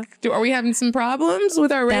 Like, are we having some problems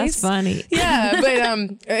with our race? That's funny. Yeah, but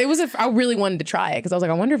I really wanted to try it because I was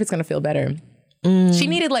like, I wonder if it's gonna feel better. She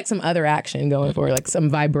needed like some other action going for her, like some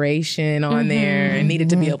vibration on there, and needed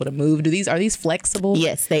to be able to move. Are these flexible?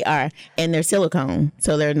 Yes, they are. And they're silicone,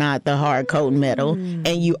 so they're not the hard cold metal.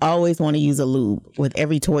 And you always want to use a lube. With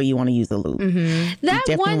every toy, you want to use a lube.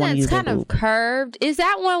 That one that's kind of curved, is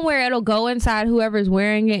that one where it'll go inside whoever's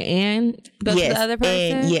wearing it and go to the other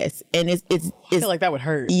person? And it's I feel like that would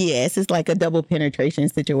hurt. Yes, it's like a double penetration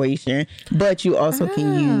situation, but you also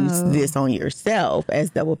can use this on yourself as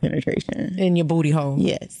double penetration. In your booty hole.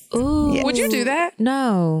 Yes. Ooh. Yes. Would you do that?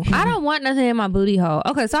 No. I don't want nothing in my booty hole.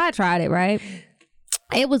 Okay, so I tried it, right?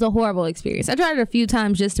 It was a horrible experience. I tried it a few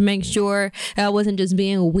times just to make sure I wasn't just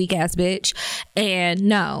being a weak ass bitch. And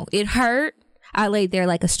no, it hurt. I laid there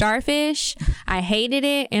like a starfish. I hated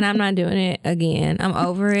it, and I'm not doing it again. I'm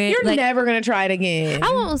over it. You're never gonna try it again.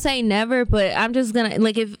 I won't say never, but I'm just gonna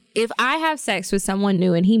if I have sex with someone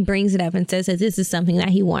new and he brings it up and says that this is something that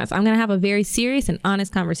he wants, I'm gonna have a very serious and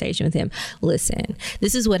honest conversation with him. Listen,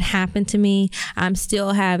 this is what happened to me. I'm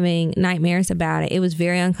still having nightmares about it. It was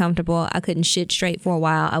very uncomfortable. I couldn't shit straight for a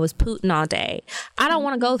while. I was pooting all day. I don't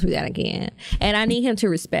want to go through that again, and I need him to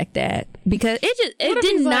respect that because it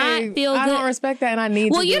did not feel good. I don't respect that, and I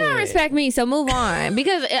need. Well, you don't respect me, so move on.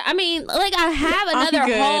 Because I mean, like I have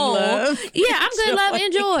another hole. Love. Yeah, I'm good. Love,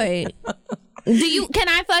 enjoy. Can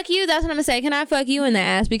I fuck you? That's what I'm gonna say. Can I fuck you in the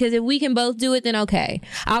ass? Because if we can both do it, then okay.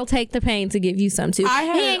 I'll take the pain to give you some too. I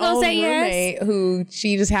had he ain't gonna say yes. Who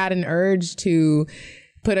she just had an urge to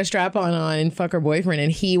put a strap-on and fuck her boyfriend,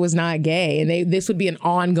 and he was not gay, and this would be an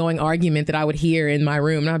ongoing argument that I would hear in my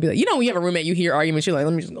room, and I'd be like, when you have a roommate, you hear arguments, you're like,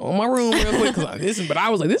 let me just go in my room real quick, but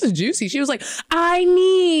I was like, this is juicy. She was like, I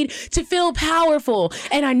need to feel powerful,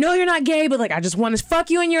 and I know you're not gay, but like I just want to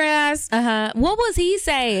fuck you in your ass. What was he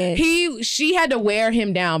saying? She had to wear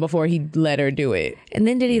him down before he let her do it, and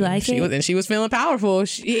then did he like it? And she was feeling powerful.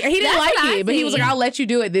 He didn't like it, but he was like, I'll let you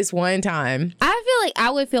do it this one time. I feel like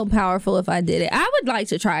I would feel powerful if I did it. I would like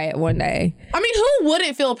to try it one day. I mean, who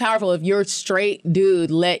wouldn't feel powerful if your straight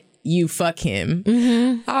dude let you fuck him?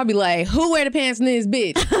 I'll be like, who wear the pants in this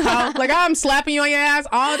bitch? Like I'm slapping you on your ass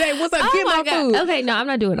all day. What's up? Get my food. Okay, no, I'm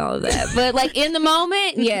not doing all of that. But like in the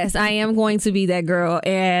moment, yes, I am going to be that girl,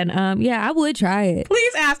 and I would try it.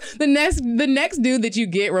 Please ask the next dude that you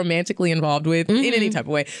get romantically involved with in any type of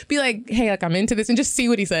way. Be like, hey, like I'm into this, and just see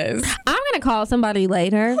what he says. I'm gonna call somebody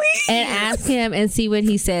later and ask him and see what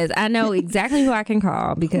he says. I know exactly who I can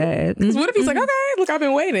call because what if he's like, okay, look, I've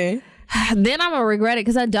been waiting. Then I'm gonna regret it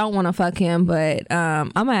because I don't want to fuck him, but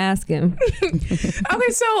I'm gonna ask him. Okay,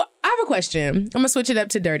 so I have a question. I'm gonna switch it up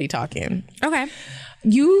to dirty talking. Okay.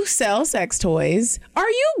 You sell sex toys. Are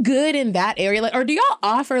you good in that area? Like, or do y'all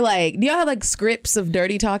offer do y'all have like scripts of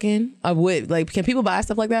dirty talking? Of what? Like, can people buy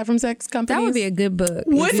stuff like that from sex companies? That would be a good book.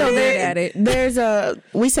 Would so good at it.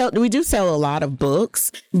 We do sell a lot of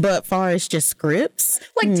books, but far as just scripts,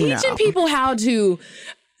 like teaching people how to,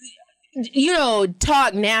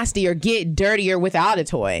 talk nasty or get dirtier without a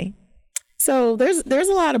toy. So there's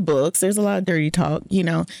a lot of books. There's a lot of dirty talk, you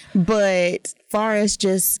know. But far as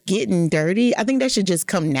just getting dirty, I think that should just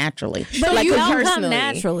come naturally. But like you don't come personally.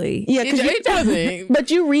 naturally. Yeah, It doesn't. but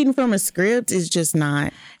you reading from a script is just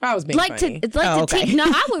not. I was being Like funny. to, it's like Oh, to okay. teach. No,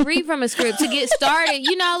 I would read from a script to get started.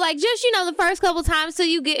 You know, like just the first couple times till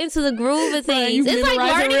you get into the groove of things. you It's like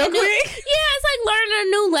memorize it learning real a new. quick? Yeah, it's like learning a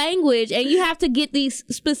new language, and you have to get these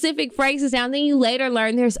specific phrases down. Then you later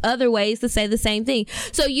learn there's other ways to say the same thing.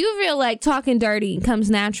 So you feel like talking dirty comes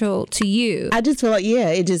natural to you. I just feel like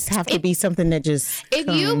it just have to be something that just. If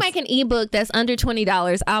you make an ebook that's under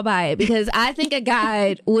 $20, I'll buy it because I think a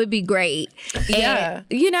guide would be great. Yeah.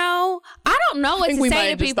 And, I don't know what I think to we say might to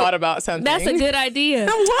have just people. thought about something. That's a good idea.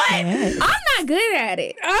 What? I'm not good at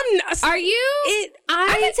it. I'm not. Are you?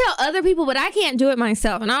 I can tell other people, but I can't do it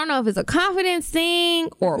myself. And I don't know if it's a confidence thing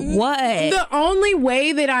or what. The only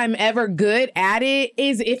way that I'm ever good at it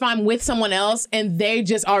is if I'm with someone else and they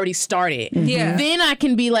just already started. Yeah. Then I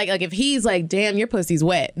can be like if he's like, damn, your pussy's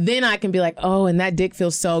wet. Then I can be like, oh, and that dick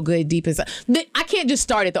feels so good deep inside. I can't just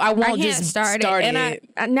start it though. I won't just start it.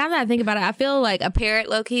 And now that I think about it, I feel like a parrot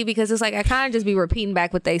low key because it's like I kind of just be repeating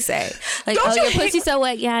back what they say. Like, Don't you your hate- pussy's so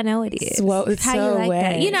wet. Yeah, I know it is. It's How so you like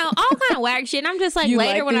wet. that? All kind of whack shit. And I'm just like You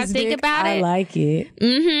later like when I this think dick? about I it. like it.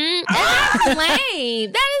 Mm-hmm. That's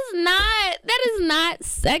lame. That is not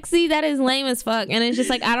sexy. That is lame as fuck. And it's just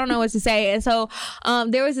like I don't know what to say. And so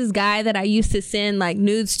there was this guy that I used to send like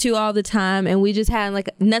nudes to all the time, and we just had like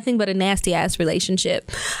nothing but a nasty ass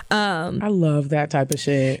relationship. I love that type of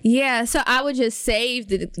shit. Yeah, so I would just save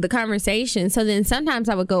the conversation. So then sometimes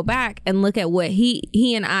I would go back and look at what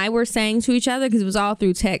he and I were saying to each other because it was all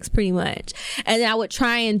through text pretty much. And then I would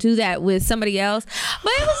try and do that with somebody else.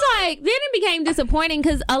 But it was like, then it became disappointing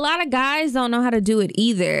because a lot of guys don't know how to do it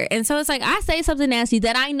either. And so it's like, I say something nasty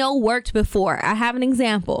that I know worked before. I have an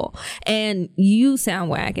example and you sound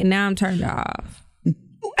whack and now I'm turned off. Have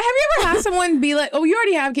you ever had someone be like, oh, you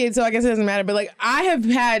already have kids, so I guess it doesn't matter. But like, I have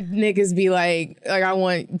had niggas be like I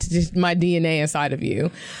want my DNA inside of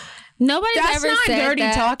you. Nobody's That's ever not said dirty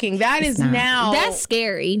that. talking. That is now. That's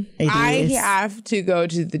scary. I have to go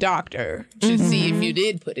to the doctor to see if you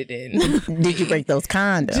did put it in. Did you break those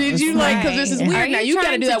condoms? Did you because this is weird. Are now you you got to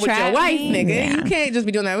trying do to that with your trap wife, me? nigga. Yeah. You can't just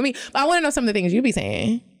be doing that with me. But I want to know some of the things you be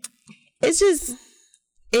saying. It's just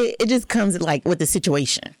it just comes like with the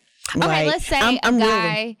situation. Okay, let's say a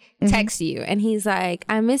guy texts you and he's like,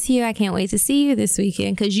 I miss you. I can't wait to see you this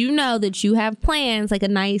weekend because you know that you have plans like a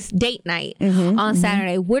nice date night on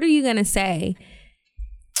Saturday. What are you going to say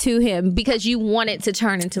to him because you want it to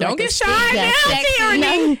turn into Don't like get a shy now,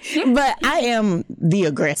 sexy- No, but I am the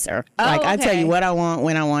aggressor. Like I tell okay. you what I want,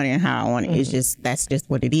 when I want it, and how I want it. It's just that's just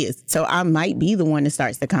what it is. So I might be the one that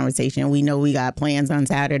starts the conversation. We know we got plans on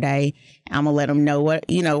Saturday. I'm gonna let them know what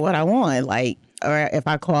I want. Like, or if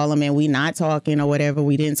I call them and we not talking or whatever,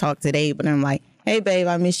 we didn't talk today, but I'm like, hey babe,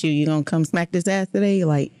 I miss you. You gonna come smack this ass today?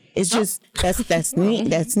 Like. It's just that's me.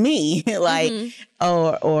 That's me. Like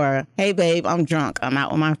or hey babe, I'm drunk. I'm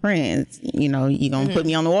out with my friends. You gonna put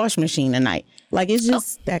me on the washing machine tonight. Like it's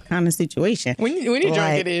just that kind of situation. When you're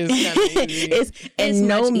drunk, it is kind of easy. And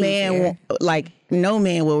no much man no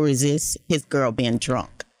man will resist his girl being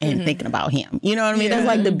drunk and thinking about him. You know what I mean? That's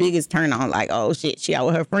like the biggest turn on. Like, oh shit, she out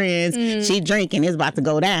with her friends. She drinking. It's about to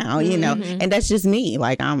go down. You know, and that's just me.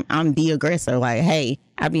 Like I'm the aggressor. Like, hey,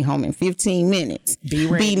 I'll be home in 15 minutes.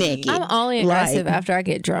 Be naked. I'm only aggressive after I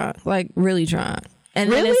get drunk, like really drunk.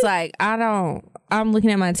 And then it's like, I'm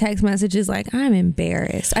looking at my text messages like, I'm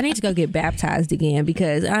embarrassed. I need to go get baptized again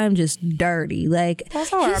because I'm just dirty. Like,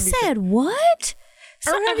 you said what?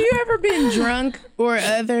 Or have you ever been drunk or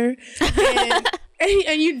other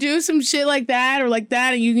and you do some shit like that or like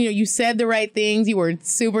that and you said the right things, you were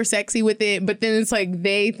super sexy with it, but then it's like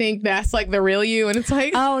they think that's like the real you and it's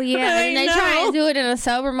like, oh yeah, and they try and do it in a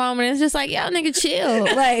sober moment. It's just like, yo, nigga, chill.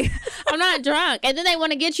 Like, I'm not drunk. And then they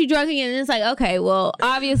want to get you drunk again and it's like, okay, well,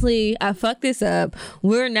 obviously I fucked this up.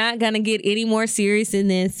 We're not gonna get any more serious in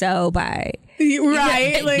this, so bye.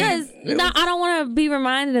 Right. Because I don't want to be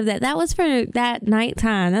reminded of that. That was for that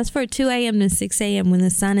nighttime. That's for 2 a.m. to 6 a.m. when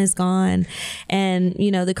the sun is gone and,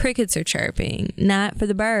 the crickets are chirping, not for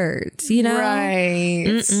the birds,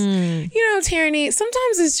 Right. Terraine,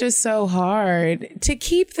 sometimes it's just so hard to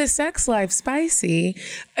keep the sex life spicy.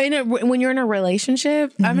 When you're in a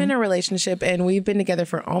relationship, I'm in a relationship and we've been together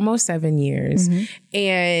for almost 7 years.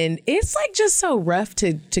 And it's like just so rough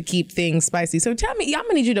to keep things spicy. So tell me, I'm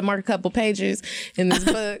going to need you to mark a couple pages pictures in this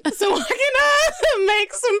book so I can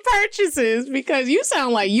make some purchases because you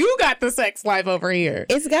sound like you got the sex life over here.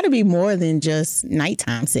 It's got to be more than just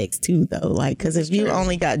nighttime sex too, though. Like, because if you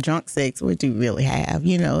only got drunk sex, what do you really have?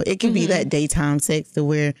 You know, it can be that daytime sex to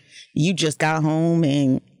where you just got home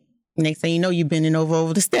and next thing you know, you're bending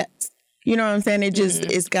over the steps. You know what I'm saying? It just,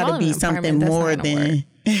 it's got to be something more than...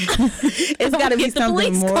 It's got to be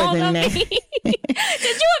something more than that. Could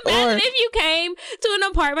you imagine if you came to an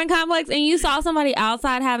apartment complex and you saw somebody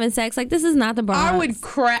outside having sex? Like, this is not the Bronx. I would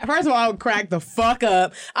crack. First of all, I would crack the fuck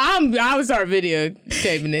up. I would start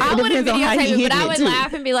videotaping it. I wouldn't videotape it, but I would too.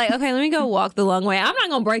 laugh and be like, okay, let me go walk the long way. I'm not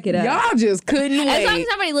going to break it up. Y'all just couldn't wait. As long as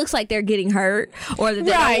somebody looks like they're getting hurt or that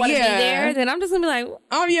they don't want to be there, then I'm just going to be like...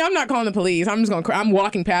 Oh, yeah, I'm not calling the police. I'm just going to... I'm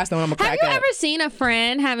walking past them and I'm going to crack up. Have you ever seen a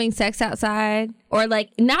friend having sex outside? Or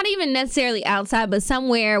like, not even necessarily outside, but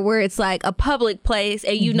somewhere where it's like a public place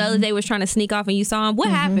and you know that they was trying to sneak off and you saw them? What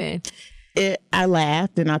happened? I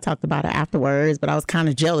laughed and I talked about it afterwards, but I was kind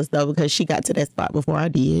of jealous though because she got to that spot before I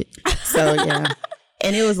did. So yeah.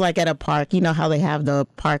 And it was like at a park. You know how they have the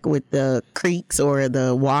park with the creeks or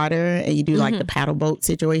the water and you do like the paddle boat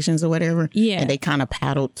situations or whatever? Yeah. And they kind of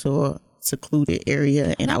paddled to a secluded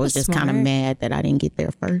area and I was just kind of mad that I didn't get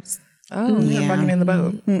there first. Oh, yeah. Fucking in the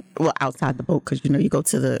boat. Well, outside the boat because, you know, you go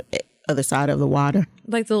to the other side of the water.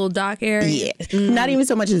 Like the little dock area? Yeah. Not even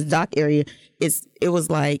so much as dock area. It was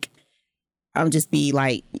like, I'm just be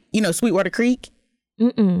like, you know, Sweetwater Creek?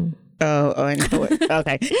 Okay.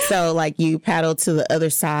 So like you paddle to the other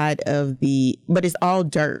side of but it's all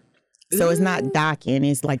dirt. So it's not docking.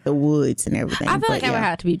 It's like the woods and everything. I feel like I would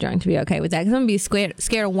have to be drunk to be okay with that because I'm going to be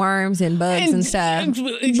scared of worms and bugs and stuff.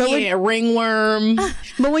 Yeah, ringworm.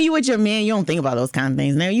 But when you with your man, you don't think about those kind of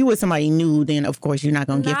things. Now, you with somebody new, then of course you're not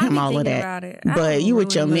going to give him all of that. But you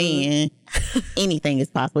with your man, anything is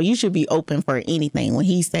possible. You should be open for anything. When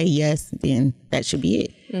he say yes, then that should be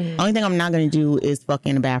it. Only thing I'm not going to do is fuck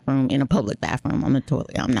in a bathroom, in a public bathroom on the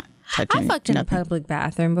toilet. I'm not. I fucked in a public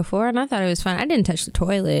bathroom before and I thought it was fun. I didn't touch the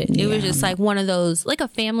toilet. It was just like one of those, like a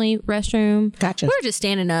family restroom. Gotcha. We were just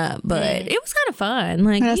standing up, but it was kind of fun.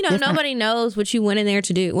 Like, you know, nobody knows what you went in there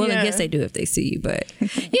to do. Well, I guess they do if they see you, but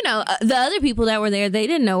you know, the other people that were there, they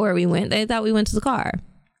didn't know where we went. They thought we went to the car.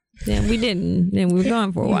 Then we didn't. Then we were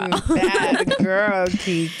gone for a while. Bad girl,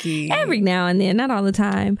 Kiki. Every now and then, not all the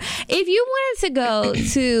time. If you wanted to go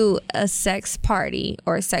to a sex party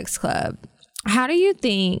or a sex club, how do you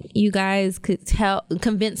think you guys could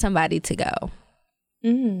convince somebody to go?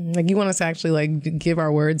 Like you want us to actually like give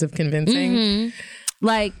our words of convincing?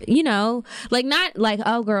 Like, you know, like not like,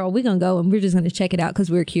 oh girl, we're going to go and we're just going to check it out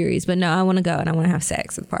because we're curious. But no, I want to go and I want to have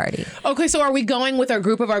sex at the party. Okay, so are we going with our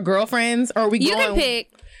group of our girlfriends or are we going? You can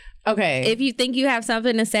pick. Okay. If you think you have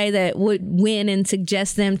something to say that would win and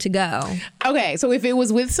suggest them to go. Okay. So if it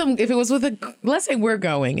was with let's say we're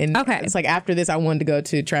going and it's like after this, I wanted to go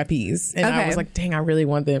to Trapeze and I was like, dang, I really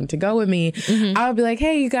want them to go with me. I would be like,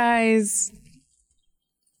 hey, you guys.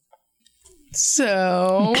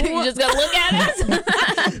 So you just gonna look at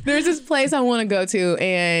us? There's this place I want to go to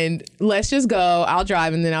and let's just go. I'll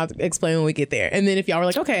drive and then I'll explain when we get there. And then if y'all were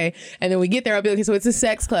like, okay, and then we get there, I'll be like, okay, so it's a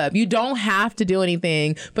sex club. You don't have to do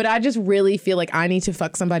anything, but I just really feel like I need to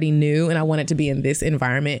fuck somebody new and I want it to be in this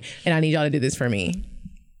environment and I need y'all to do this for me.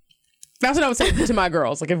 That's what I would say to my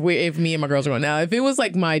girls. Like if me and my girls are going. Now, if it was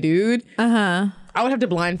like my dude, I would have to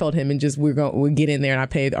blindfold him and just we get in there and I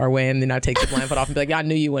pay our way and then I take the blindfold off and be like, I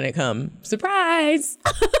knew you wouldn't come. Surprise.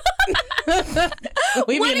 What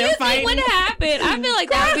do you think would happen? I feel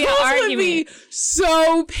like that would be an argument. Would be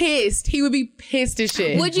so pissed. He would be pissed as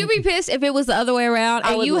shit. Would you be pissed if it was the other way around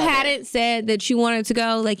and you hadn't said that you wanted to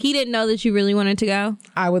go? Like he didn't know that you really wanted to go?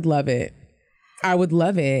 I would love it. I would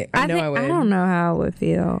love it. I know I would. I don't know how I would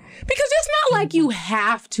feel. Because it's not like you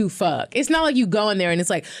have to fuck. It's not like you go in there and it's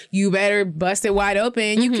like, you better bust it wide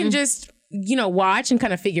open. You can just, you know, watch and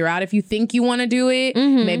kind of figure out if you think you want to do it.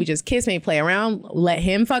 Maybe just kiss, maybe play around, let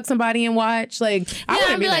him fuck somebody and watch. Like,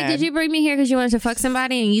 I'd be like, did you bring me here because you wanted to fuck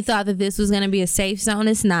somebody and you thought that this was going to be a safe zone?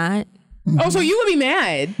 It's not. Oh, so you would be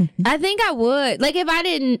mad? I think I would. Like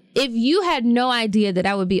if you had no idea that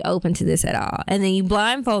I would be open to this at all, and then you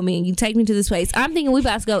blindfold me and you take me to this place, I'm thinking we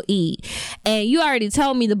about to go eat, and you already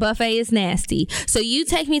told me the buffet is nasty. So you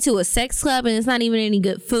take me to a sex club and it's not even any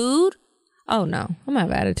good food. Oh no, I'm gonna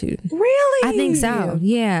have attitude. Really? I think so.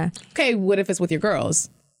 Yeah. Okay, what if it's with your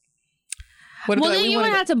girls? Well, then you would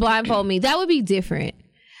have to blindfold me. That would be different.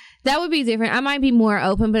 That would be different. I might be more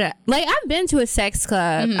open, but like I've been to a sex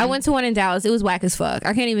club. I went to one in Dallas. It was whack as fuck.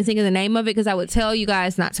 I can't even think of the name of it because I would tell you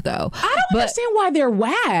guys not to go. I don't understand why they're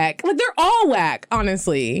whack. Like they're all whack,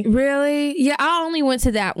 honestly. Really? Yeah, I only went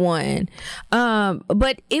to that one.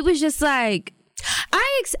 But it was just like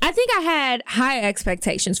I think I had high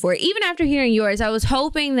expectations for it. Even after hearing yours, I was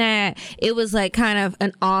hoping that it was like kind of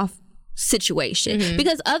an off situation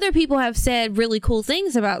because other people have said really cool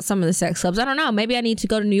things about some of the sex clubs. I don't know, maybe I need to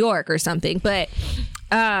go to New York or something, but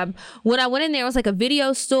when I went in there, it was like a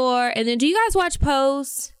video store. And then do you guys watch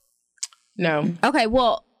Pose? No. Okay,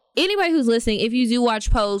 well, anybody who's listening, if you do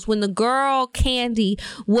watch Pose, when the girl Kandi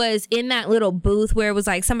was in that little booth where it was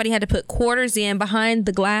like somebody had to put quarters in behind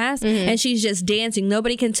the glass and she's just dancing,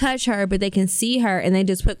 nobody can touch her but they can see her, and they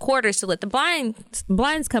just put quarters to let the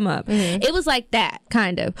blinds come up. It was like that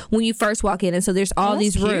kind of when you first walk in, and so there's all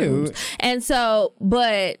these rooms, and so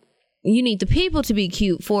but you need the people to be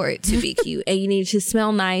cute for it to be cute, and you need to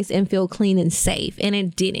smell nice and feel clean and safe, and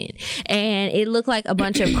it didn't. And it looked like a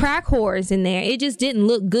bunch of crack whores in there. It just didn't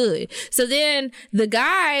look good. So then the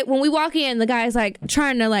guy, when we walk in, the guy's like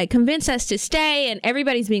trying to like convince us to stay, and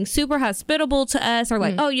everybody's being super hospitable to us, or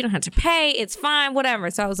like, oh, you don't have to pay, it's fine, whatever.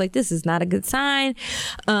 So I was like, this is not a good sign.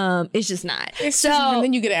 It's just not. And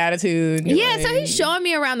then you get an attitude. Yeah, so he's showing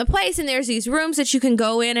me around the place, and there's these rooms that you can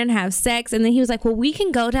go in and have sex, and then he was like, well, we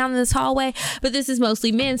can go down this hallway, but this is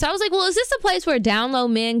mostly men. So I was like, well, is this a place where down low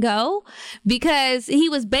men go? Because he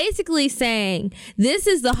was basically saying this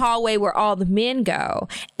is the hallway where all the men go,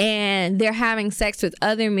 and they're having sex with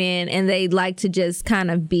other men, and they like to just kind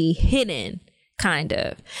of be hidden, kind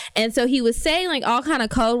of. And so he was saying like all kind of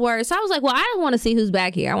code words. So I was like, well, I don't want to see who's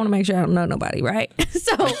back here. I want to make sure I don't know nobody, right?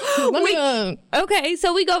 So okay,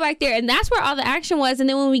 so we go back there, and that's where all the action was. And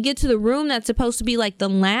then when we get to the room that's supposed to be like the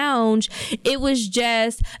lounge, it was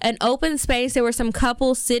just an open space. There were some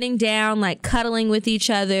couples sitting down, like cuddling with each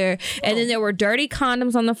other, and then there were dirty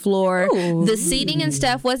condoms on the floor. The seating and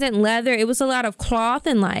stuff wasn't leather. It was a lot of cloth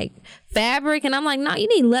and like fabric, and I'm like, no, you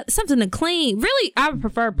need something to clean. Really, I would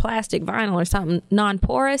prefer plastic vinyl or something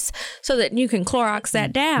non-porous so that you can Clorox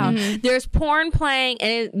that down. There's porn playing,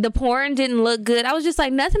 and the porn didn't look good. I was just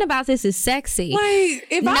like, nothing about this is sexy. Like,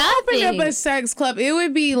 if I opened up a sex club, it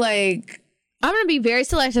would be like, I'm gonna be very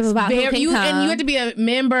selective about who can come. And you have to be a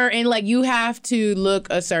member, and like you have to look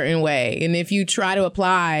a certain way. And if you try to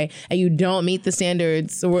apply and you don't meet the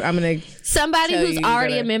standards, somebody who's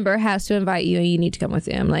already a member has to invite you, and you need to come with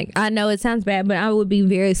them. Like, I know it sounds bad, but I would be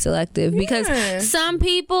very selective because some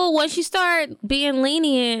people, once you start being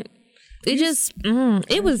lenient, it just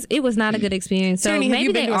it was not a good experience. So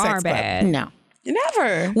maybe they are bad. No,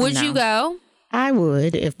 never. Would you go? I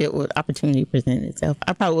would if it would opportunity present itself.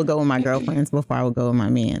 I probably would go with my girlfriends before I would go with my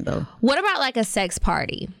man, though. What about like a sex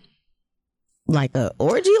party? Like a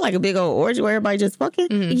orgy? Like a big old orgy where everybody just fucking?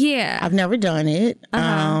 Yeah. I've never done it.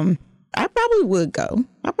 I probably would go.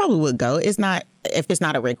 It's not, if it's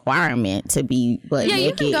not a requirement to be butt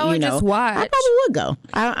naked. You can go and just watch. I probably would go.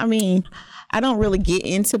 I mean, I don't really get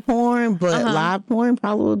into porn, but live porn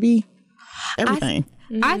probably would be everything.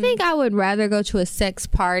 I think I would rather go to a sex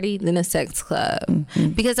party than a sex club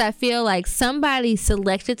because I feel like somebody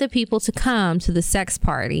selected the people to come to the sex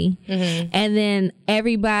party and then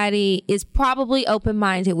everybody is probably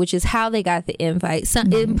open-minded, which is how they got the invite. So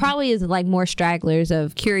it probably is like more stragglers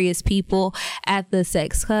of curious people at the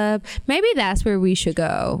sex club. Maybe that's where we should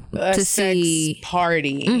go to see sex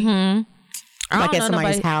party. Like at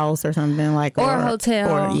somebody's house or something, like, or a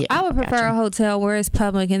hotel. I would prefer a hotel where it's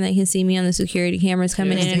public and they can see me on the security cameras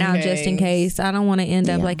coming in and out just in case. I don't want to end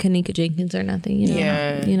up like Kanika Jenkins or nothing.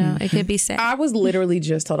 You know, it could be sad. I was literally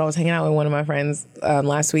just told, I was hanging out with one of my friends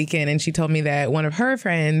last weekend, and she told me that one of her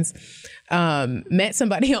friends met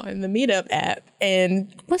somebody on the Meetup app.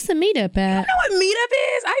 And what's the Meetup app? You know what Meetup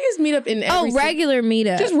is? I use Meetup in regular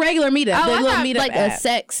Meetup. Just regular Meetup. Oh, the little Meetup like app. A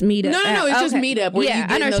sex Meetup. No, it's just Meetup where you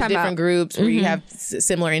get in those different groups where you have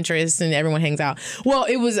similar interests and everyone hangs out. Well,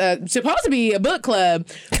 it was supposed to be a book club,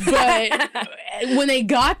 but when they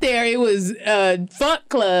got there, it was a fuck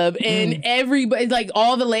club, and everybody, like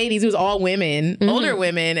all the ladies, it was all women, older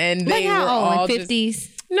women, and they were all 50s.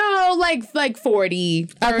 No, like 40,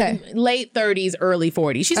 late 30s, early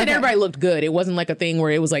 40s. She said everybody looked good. It wasn't like a thing where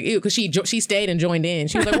it was like, ew, because she stayed and joined in.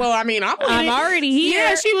 She was like, well, I mean, I'm already here.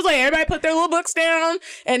 Yeah, she was like, everybody put their little books down,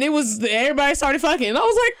 and it was, everybody started fucking. And I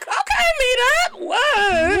was like, okay, Meetup,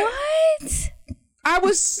 what? I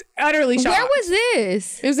was utterly shocked. Where was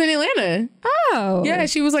this? It was in Atlanta. Oh. Yeah,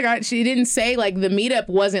 she was like, she didn't say like the meetup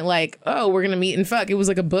wasn't like, oh, we're going to meet and fuck. It was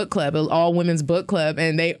like a book club, an all women's book club.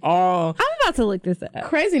 And they all. I'm about to look this up.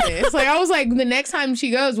 Craziness. Like, I was like, the next time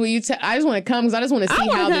she goes, will you I just want to come because I just want to see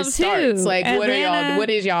how this starts. Like, Atlanta,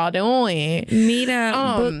 what is y'all doing?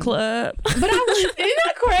 Meetup book club. But I was, isn't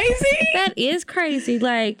that crazy? That is crazy.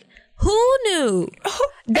 Like, who knew?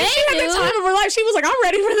 They she had the time of her life. She was like, I'm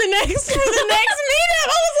ready for the next meetup.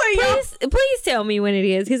 I was like, please tell me when it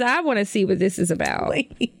is, because I want to see what this is about.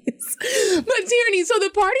 Please. But Terraine, so the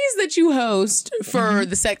parties that you host for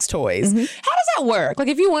the sex toys, how does that work? Like,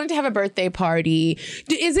 if you wanted to have a birthday party,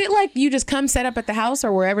 is it like you just come set up at the house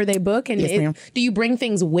or wherever they book? And do you bring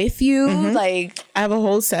things with you? Like, I have a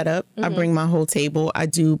whole setup. I bring my whole table. I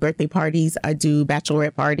do birthday parties. I do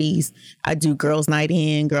bachelorette parties. I do girls' night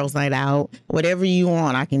in, girls' night out. Whatever you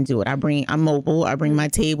want, I can do it. I'm mobile. I bring my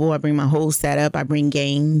table. I bring my whole setup. I bring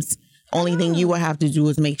games. Only thing you will have to do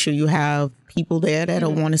is make sure you have people there that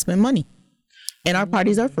don't want to spend money. And our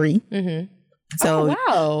parties are free.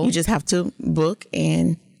 So you just have to book,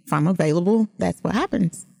 and if I'm available, that's what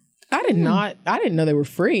happens. I didn't know they were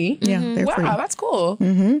free. Yeah, they're free. Wow, that's cool.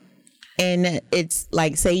 And it's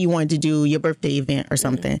like, say you wanted to do your birthday event or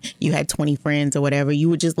something. You had 20 friends or whatever. You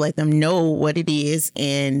would just let them know what it is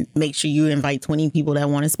and make sure you invite 20 people that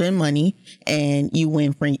want to spend money, and you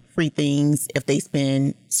win free things if they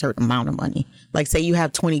spend a certain amount of money. Like, say you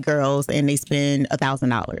have 20 girls and they spend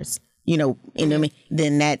 $1,000.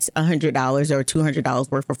 Then that's $100 or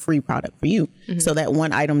 $200 worth of free product for you. So that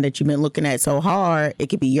one item that you've been looking at so hard, it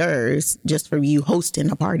could be yours just for you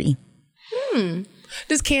hosting a party.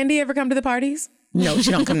 Does Kandi ever come to the parties? No,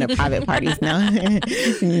 she don't come to private parties, no. No.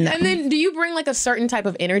 And then do you bring like a certain type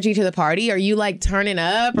of energy to the party? Are you like turning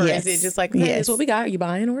up, or is it just like, hey, this is what we got, are you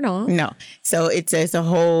buying or not? No. So it's a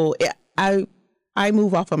whole, I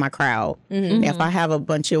move off of my crowd. If I have a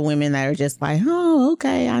bunch of women that are just like, oh,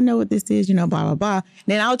 okay, I know what this is, blah, blah, blah,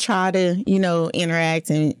 then I'll try to, interact,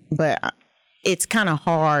 but it's kind of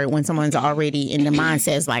hard when someone's already in the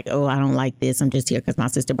mindset like, oh, I don't like this. I'm just here because my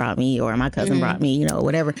sister brought me or my cousin brought me,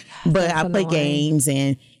 whatever. But I play games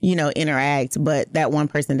and, interact. But that one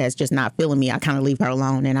person that's just not feeling me, I kind of leave her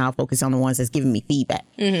alone, and I'll focus on the ones that's giving me feedback.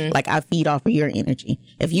 Like, I feed off of your energy.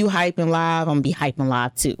 If you hyping live, I'm going to be hyping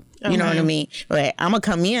live too. You know what I mean? But I'm going to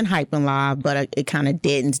come in hyping live, but it kind of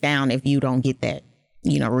deadens down if you don't get that,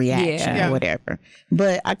 reaction or whatever.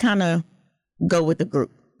 But I kind of go with the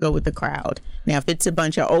group. Go with the crowd. Now, if it's a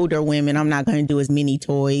bunch of older women, I'm not going to do as many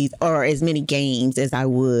toys or as many games as I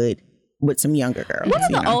would with some younger girls. What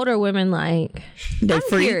are the older women like? They're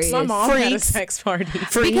freaks. My mom had a sex party.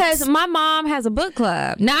 Because my mom has a book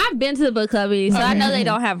club. Now, I've been to the book club, so I know they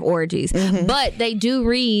don't have orgies, but they do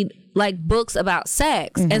read like books about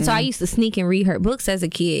sex. And so I used to sneak and read her books as a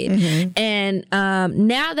kid. And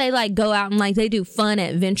now they like go out and like they do fun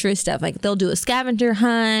adventurous stuff. Like they'll do a scavenger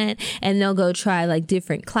hunt and they'll go try like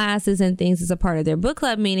different classes and things as a part of their book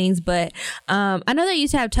club meetings. But I know they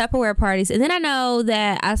used to have Tupperware parties. And then I know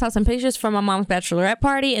that I saw some pictures from my mom's bachelorette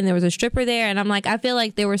party and there was a stripper there. And I'm like, I feel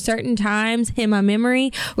like there were certain times in my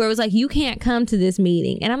memory where it was like, you can't come to this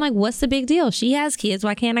meeting. And I'm like, what's the big deal? She has kids.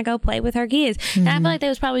 Why can't I go play with her kids? And I feel like they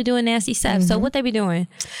was probably doing nasty stuff. So what they be doing?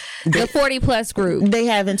 The 40 plus group. They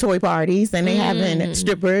having toy parties and they having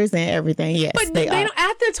strippers and everything. Yes, but they don't,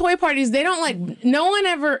 at the toy parties, they don't like, no one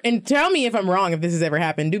ever, and tell me if I'm wrong, if this has ever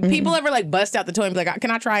happened. Do people ever like bust out the toy and be like,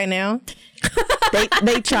 can I try it now?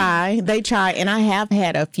 They try, and I have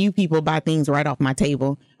had a few people buy things right off my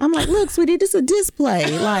table. I'm like, look, sweetie, this is a display.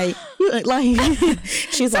 She's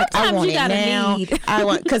like, I want it now.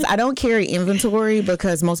 Because I don't carry inventory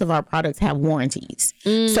because most of our products have warranties.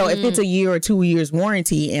 So if it's a year or 2 years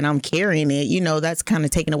warranty and I'm carrying it, that's kind of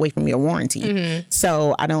taken away from your warranty.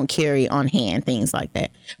 So I don't carry on hand things like that.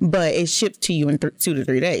 But it ships to you in 2 to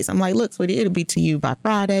 3 days. I'm like, look, sweetie, it'll be to you by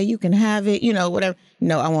Friday. You can have it, whatever.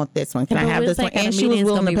 No, I want this one. Can I have this one? And she was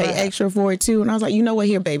willing to pay extra for it too. And I was like, you know what?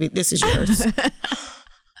 Here, baby, this is yours.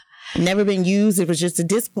 Never been used. It was just a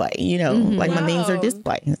display, like my things are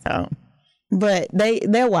display. So, but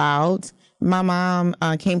they're wild. My mom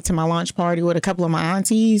came to my launch party with a couple of my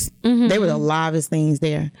aunties. They were the livest things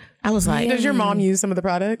there. I was like, does your mom use some of the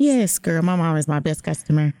products? Yes, girl. My mom is my best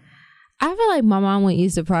customer. I feel like my mom would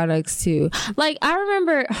use the products too. Like I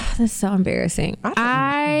remember, that's so embarrassing.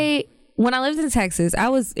 When I lived in Texas, I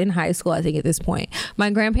was in high school, I think, at this point.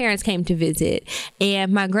 My grandparents came to visit,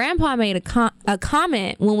 and my grandpa made a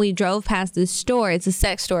comment when we drove past this store. It's a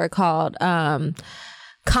sex store called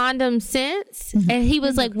condom sense, and he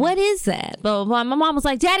was like, what is that? Blah, blah, blah. My mom was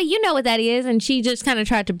like, Daddy, you know what that is, and she just kind of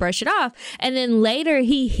tried to brush it off. And then later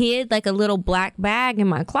he hid like a little black bag in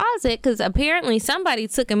my closet because apparently somebody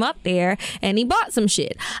took him up there and he bought some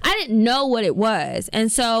shit. I didn't know what it was,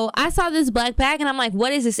 and so I saw this black bag and I'm like,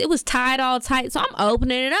 what is this? It was tied all tight, so I'm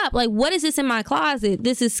opening it up like, what is this in my closet?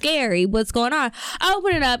 This is scary. What's going on? I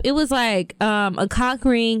opened it up. It was like a cock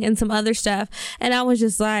ring and some other stuff, and I was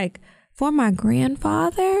just like, for my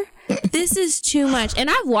grandfather? This is too much. And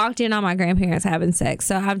I've walked in on my grandparents having sex,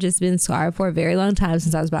 so I've just been scarred for a very long time,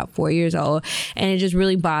 since I was about 4 years old, and it just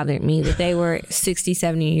really bothered me that they were 60,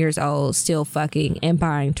 70 years old still fucking and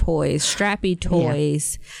buying toys, strappy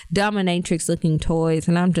toys, dominatrix looking toys,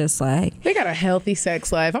 and I'm just like, they got a healthy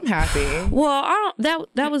sex life. I'm happy. Well,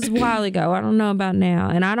 that was a while ago. I don't know about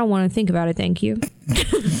now, and I don't want to think about it. Thank you.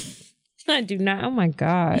 I do not. Oh my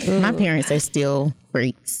God. Ugh. My parents are still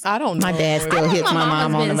freaks. I don't know. My dad still hits my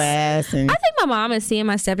mom on the ass. And I think my mom is seeing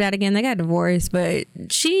my stepdad again. They got divorced, but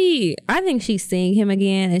I think she's seeing him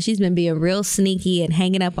again, and she's been being real sneaky and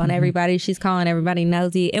hanging up on everybody. She's calling everybody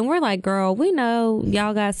nosy, and we're like, girl, we know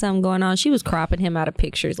y'all got something going on. She was cropping him out of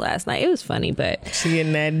pictures last night. It was funny, but she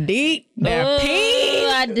in that deep.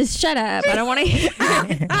 I just shut up. I don't want to hear.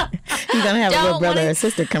 You're gonna have a little brother or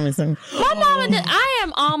sister coming soon. My mama, I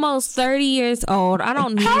am almost 30 years old. I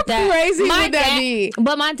don't need How that. How crazy would that be?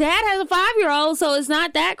 But my dad has a 5-year-old, so it's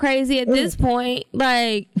not that crazy at this point.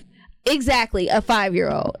 Like, exactly, a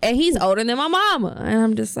 5-year-old. And he's older than my mama. And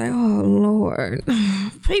I'm just like, oh, Lord.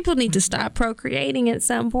 People need to stop procreating at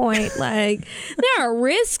some point. Like, there are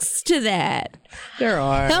risks to that. There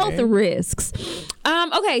are. Health risks.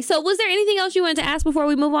 Okay, so was there anything else you wanted to ask before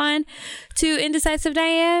we move on to Indecisive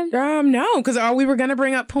Diane? No, because we were going to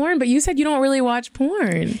bring up porn, but you said you don't really watch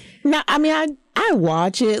porn. No, I mean, I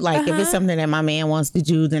watch it. Like, if it's something that my man wants to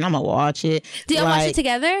do, then I'm going to watch it. Do y'all watch it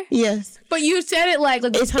together? Yes. But you said it like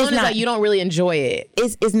the tone is like you don't really enjoy it.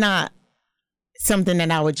 It's not something that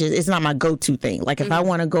I would just, it's not my go-to thing. Like, if I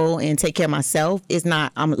want to go and take care of myself, it's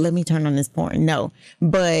not, let me turn on this porn. No.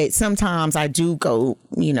 But sometimes I do go,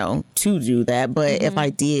 to do that. But if I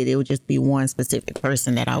did, it would just be one specific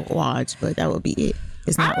person that I would watch. But that would be it.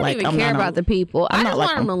 It's not I don't even care about the people. I just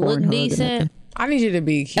want them to look decent. I need you to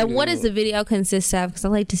be cute. And what does the video consist of? Because I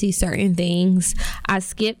like to see certain things. I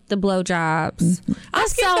skip the blowjobs. I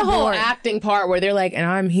skip the whole acting part where they're like, and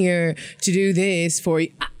I'm here to do this for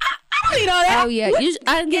you. I don't need all that. Oh, yeah.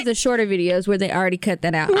 I get the shorter videos where they already cut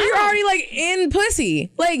that out. You're already like in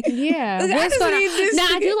pussy. Like, yeah. What's going on? Now,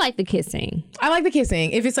 I do like the kissing. I like the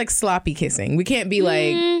kissing. If it's like sloppy kissing, we can't be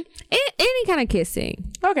like. Any kind of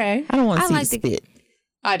kissing. Okay. I don't want to see the spit.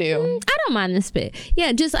 I do. I don't mind the spit.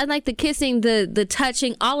 Yeah, just I like the kissing, the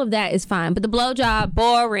touching, all of that is fine. But the blowjob,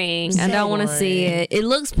 boring. I don't want to see it. It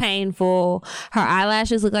looks painful. Her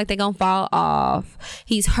eyelashes look like they're going to fall off.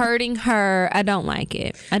 He's hurting her. I don't like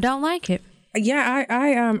it. Yeah,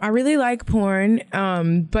 I really like porn,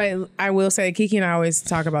 but I will say Kiki and I always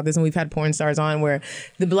talk about this, and we've had porn stars on where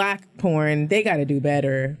the black porn, they got to do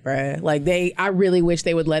better, bruh. Like I really wish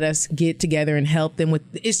they would let us get together and help them with,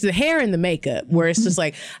 it's the hair and the makeup where it's just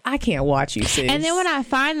like, I can't watch you, sis. And then when I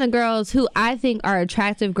find the girls who I think are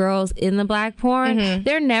attractive girls in the black porn,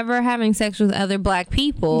 they're never having sex with other black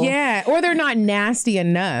people. Yeah, or they're not nasty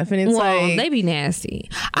enough, and it's like they be nasty.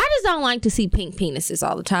 I just don't like to see pink penises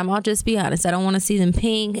all the time. I'll just be honest. I don't want to see them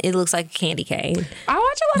pink. It looks like a candy cane. I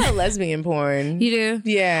watch a lot of lesbian porn. You do?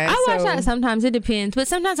 Yeah. I watch that sometimes. It depends. But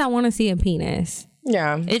sometimes I want to see a penis.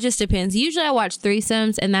 Yeah. It just depends. Usually I watch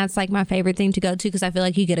threesomes, and that's like my favorite thing to go to because I feel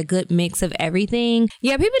like you get a good mix of everything.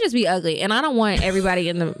 Yeah, people just be ugly, and I don't want everybody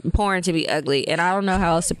in the porn to be ugly, and I don't know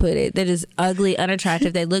how else to put it. They're just ugly,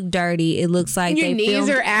 unattractive. They look dirty. It looks like your knees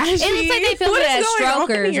are ashy. It looks like they filmed it as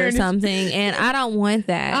strokers or something, and I don't want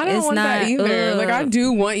that. I don't want that either. Like, I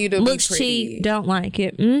do want you to looks be pretty. cheap. Don't like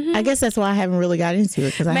it. I guess that's why I haven't really got into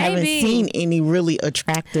it because I haven't seen any really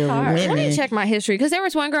attractive women. Let me check my history because there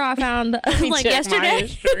was one girl I found like yesterday.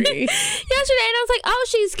 Yesterday, and I was like, oh,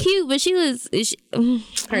 she's cute, but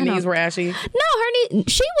her knees were ashy. No, her knee,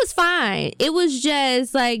 she was fine. It was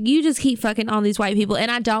just like, you just keep fucking all these white people,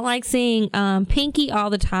 and I don't like seeing pinky all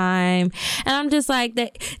the time, and I'm just like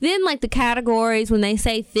that. Then like the categories, when they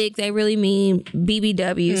say thick, they really mean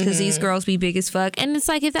BBWs because these girls be big as fuck, and it's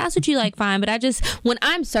like, if that's what you like, fine, but I just, when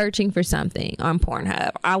I'm searching for something on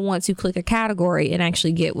Pornhub, I want to click a category and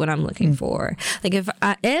actually get what I'm looking for. Like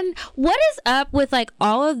and what is up with with like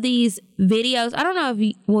all of these videos. I don't know if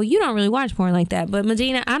you don't really watch porn like that, but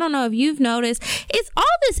Medina, I don't know if you've noticed, it's all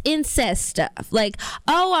this incest stuff. Like,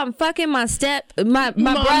 oh, I'm fucking my brother,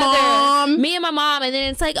 mom. Me and my mom, and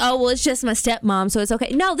then it's like, oh, well, it's just my stepmom, so it's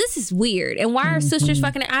okay. No, this is weird. And why are sisters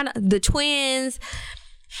fucking the twins?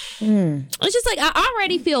 It's just like, I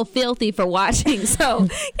already feel filthy for watching, so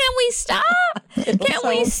can we stop? Can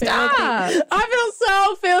we stop? I feel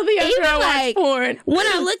so filthy after I watch porn. When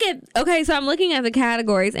I look at, so I'm looking at the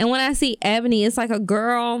categories, and when I see Ebony, it's like a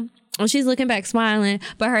girl, and she's looking back smiling,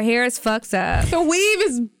 but her hair is fucked up. The weave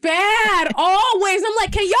is bad always. I'm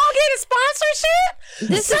like, can y'all get a sponsorship?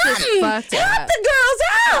 This is just fucked up. Help the girls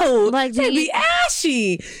out. Like, they be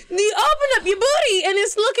ashy. You open up your booty and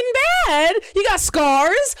it's looking bad. You got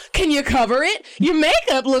scars. Can you cover it? Your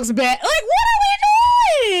makeup looks bad. Like, what are we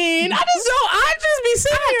doing? I just be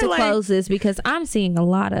sitting here like, close this because I'm seeing a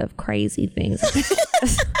lot of crazy things.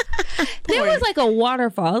 There was like a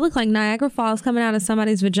waterfall. It looked like Niagara Falls coming out of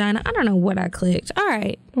somebody's vagina. I don't know what I clicked. All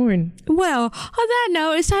right. Porn. Well, on that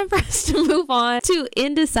note, it's time for us to move on to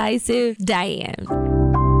indecisive Diane.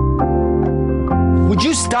 Would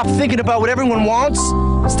you stop thinking about what everyone wants?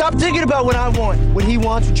 Stop thinking about what I want, what he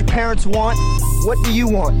wants, what your parents want. What do you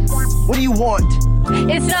want? What do you want?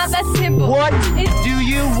 It's not that simple. What do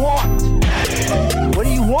you want? What do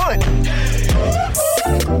you want?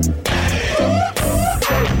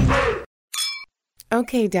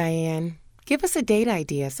 Okay, Diane, give us a date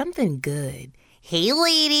idea, something good. Hey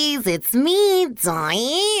ladies, it's me,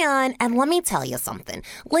 Diane, and let me tell you something.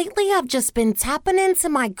 Lately I've just been tapping into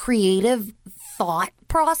my creative thought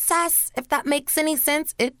process, if that makes any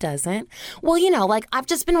sense. It doesn't. Well, like I've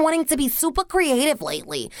just been wanting to be super creative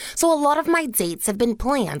lately. So a lot of my dates have been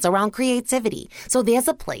planned around creativity. So there's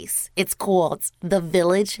a place. It's called the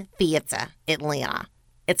Village Theater, Atlanta.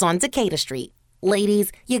 It's on Decatur Street.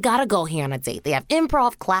 Ladies, you gotta go here on a date. They have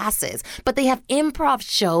improv classes, but they have improv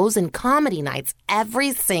shows and comedy nights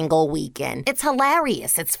every single weekend. It's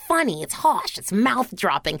hilarious. It's funny. It's harsh. It's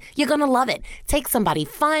mouth-dropping. You're gonna love it. Take somebody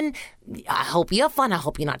fun. I hope you're fun. I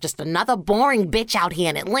hope you're not just another boring bitch out here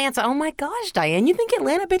in Atlanta. Oh my gosh, Diane, you think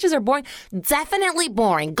Atlanta bitches are boring? Definitely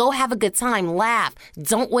boring. Go have a good time. Laugh.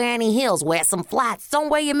 Don't wear any heels. Wear some flats. Don't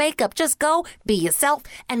wear your makeup. Just go, be yourself,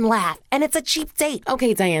 and laugh. And it's a cheap date.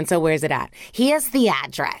 Okay, Diane, so where's it at? Here's the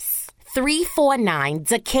address. 349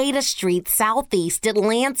 Decatur Street, Southeast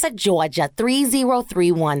Atlanta, Georgia,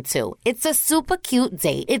 30312. It's a super cute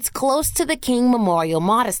date. It's close to the King Memorial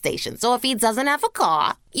Martyr Station, so if he doesn't have a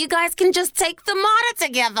car, you guys can just take the martyr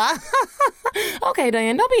together. Okay,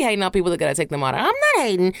 Diane, don't be hating on people that gotta take the martyr. I'm not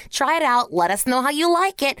hating. Try it out. Let us know how you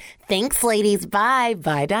like it. Thanks, ladies. Bye.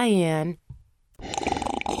 Bye, Diane.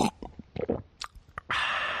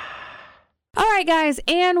 All right, guys,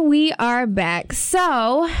 and we are back.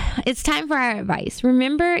 So it's time for our advice.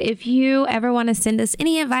 Remember, if you ever want to send us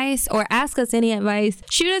any advice or ask us any advice,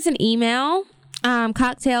 shoot us an email,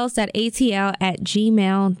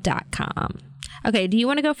 cocktails.atl@gmail.com. Okay, do you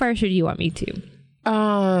want to go first or do you want me to?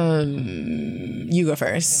 You go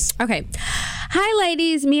first. Okay. Hi,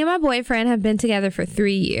 ladies. Me and my boyfriend have been together for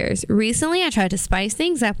 3 years. Recently, I tried to spice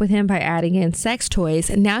things up with him by adding in sex toys.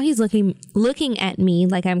 And now he's looking at me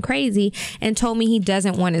like I'm crazy and told me he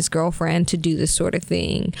doesn't want his girlfriend to do this sort of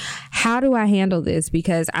thing. How do I handle this?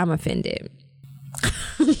 Because I'm offended.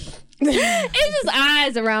 It's just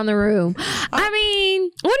eyes around the room. I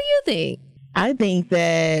mean, what do you think? I think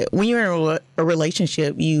that when you're in a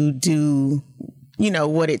relationship, you do,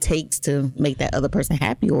 what it takes to make that other person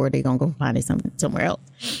happy, or they're going to go find it somewhere else.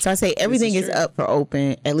 So I say everything is up for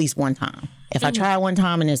open at least one time. If I try one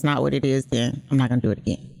time and it's not what it is, then I'm not going to do it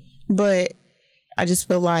again. But I just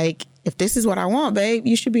feel like if this is what I want, babe,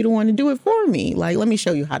 you should be the one to do it for me. Like, let me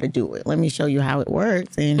show you how to do it. Let me show you how it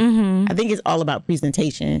works. And I think it's all about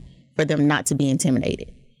presentation for them not to be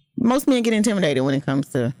intimidated. Most men get intimidated when it comes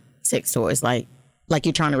to sex toys, like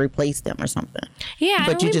you're trying to replace them or something. Yeah,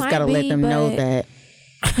 but you just gotta let them know that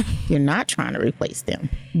you're not trying to replace them.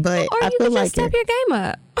 But or I you feel can like just step your game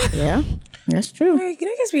up. Yeah, that's true. Like,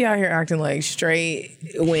 niggas be out here acting like straight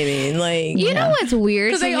women. Like, you know what's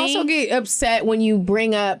weird? Because they also get upset when you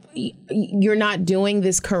bring up you're not doing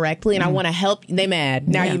this correctly, and I want to help. They mad.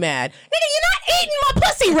 Now you mad, nigga. You're not eating my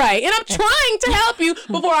pussy right, and I'm trying to help you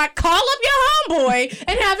before I call up your homeboy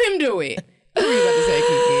and have him do it. What were you about to say,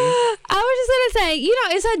 Kiki? I was just gonna say, like,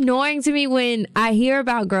 it's annoying to me when I hear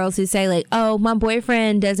about girls who say like, oh, my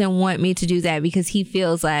boyfriend doesn't want me to do that because he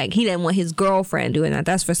feels like he didn't want his girlfriend doing that.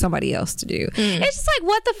 That's for somebody else to do. It's just like,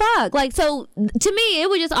 what the fuck? Like, so to me, it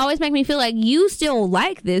would just always make me feel like you still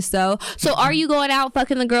like this though. So are you going out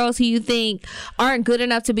fucking the girls who you think aren't good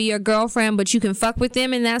enough to be your girlfriend, but you can fuck with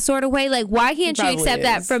them in that sort of way? Like, why can't you accept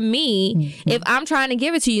that from me if I'm trying to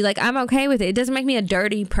give it to you? Like, I'm okay with it. It doesn't make me a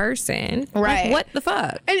dirty person. Right. Like, what the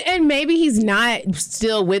fuck? And maybe he's not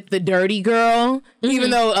still with the dirty girl, even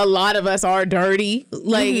though a lot of us are dirty.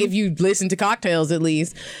 Like, if you listen to Cocktails, at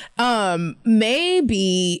least.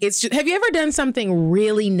 Maybe it's just, have you ever done something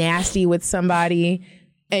really nasty with somebody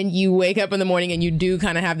and you wake up in the morning and you do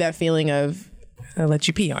kind of have that feeling of, I'll let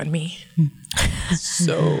you pee on me.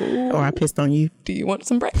 So, or I pissed on you. Do you want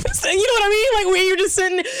some breakfast? You know what I mean? Like, where you're just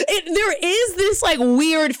sitting, there is this like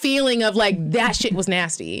weird feeling of like, that shit was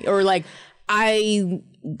nasty, or like, you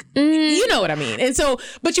know what I mean? And so,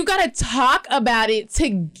 but you gotta talk about it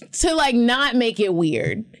to like not make it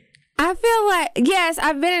weird. I feel like, yes,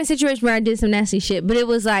 I've been in a situation where I did some nasty shit, but it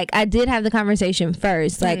was like, I did have the conversation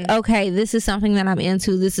first. Like, okay, this is something that I'm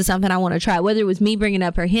into. This is something I want to try, whether it was me bringing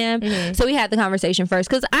up or him. So we had the conversation first,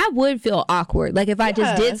 because I would feel awkward. Like, if I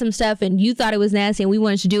just did some stuff and you thought it was nasty and we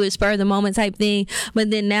wanted to do it spur of the moment type thing, but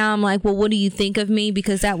then now I'm like, well, what do you think of me?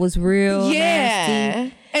 Because that was real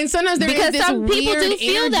nasty. And sometimes there is this some people weird do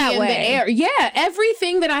feel energy that in way. the air. Yeah,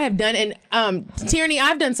 everything that I have done, and Tierney,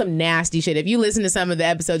 I've done some nasty shit. If you listen to some of the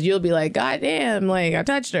episodes, you'll be like, God damn, like, I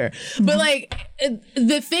touched her. But like,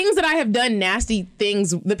 the things that I have done nasty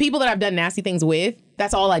things, the people that I've done nasty things with,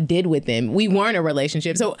 that's all I did with them. We weren't a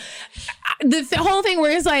relationship. So the whole thing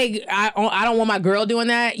where it's like, I don't want my girl doing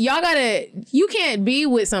that. You can't be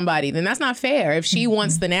with somebody, then that's not fair. If she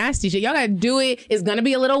wants the nasty shit, y'all gotta do it. It's gonna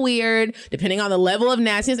be a little weird, depending on the level of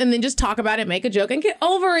nastiness, and then just talk about it, make a joke, and get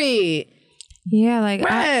over it. Yeah, like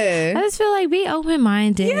I just feel like be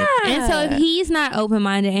open-minded. Yeah. And so if he's not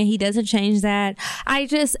open-minded and he doesn't change that, I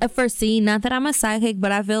just foresee, not that I'm a psychic,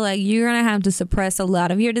 but I feel like you're gonna have to suppress a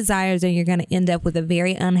lot of your desires and you're gonna end up with a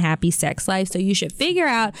very unhappy sex life. So you should figure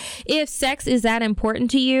out if sex is that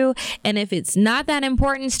important to you, and if it's not that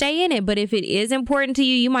important, stay in it. But if it is important to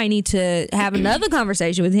you, you might need to have another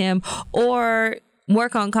conversation with him, or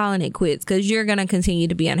work on calling it quits, because you're gonna continue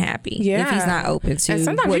to be unhappy if he's not open to and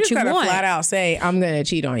sometimes what you just gotta want. flat out say, I'm gonna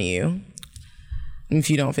cheat on you if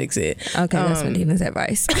you don't fix it. Okay, that's Medina's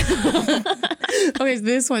advice. Okay, so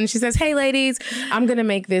this one, she says, hey ladies, I'm gonna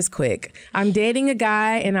make this quick. I'm dating a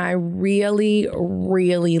guy and I really,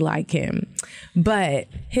 really like him, but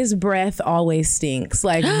his breath always stinks,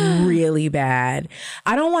 like really bad.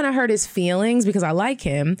 I don't want to hurt his feelings because I like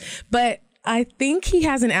him, but I think he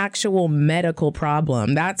has an actual medical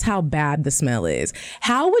problem. That's how bad the smell is.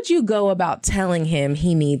 How would you go about telling him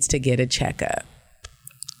he needs to get a checkup?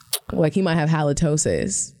 Like, he might have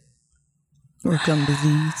halitosis. Or gum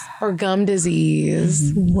disease. Or gum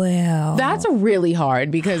disease. Well, that's really hard,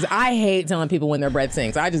 because I hate telling people when their breath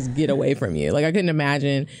stinks. I just get away from you. Like, I couldn't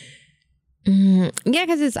imagine. Yeah,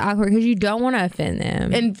 because it's awkward, because you don't want to offend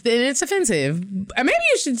them. And it's offensive. Maybe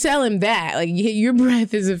you should tell him that. Like, your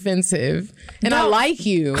breath is offensive. And I like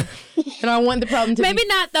you. And I want the problem to maybe be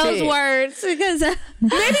not those fixed. words, because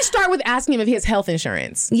maybe start with asking him if he has health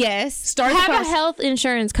insurance. Yes. Have a health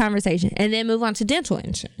insurance conversation, and then move on to dental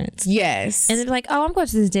insurance. Yes. And they're like, oh, I'm going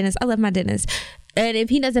to this dentist. I love my dentist. And if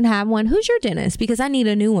he doesn't have one, who's your dentist? Because I need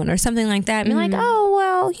a new one, or something like that. Be like, oh,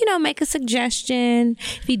 well, make a suggestion.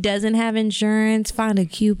 If he doesn't have insurance, find a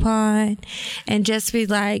coupon, and just be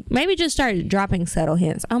like, maybe just start dropping subtle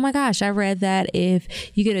hints. Oh my gosh, I read that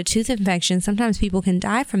if you get a tooth infection, sometimes people can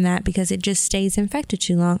die from that because it just stays infected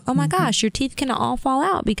too long. Oh my gosh, your teeth can all fall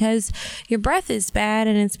out because your breath is bad,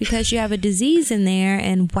 and it's because you have a disease in there.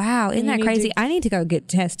 And wow, isn't that crazy? I need to go get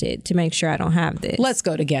tested to make sure I don't have this. Let's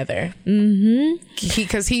go together.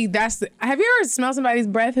 Because have you ever smelled somebody's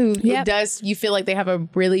breath who does, you feel like they have a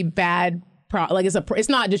really bad like it's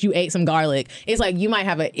not just you ate some garlic, it's like you might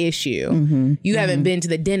have an issue. You haven't been to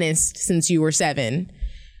the dentist since you were 7.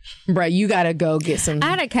 Bro, you gotta go get some. I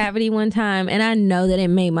had a cavity one time, and I know that it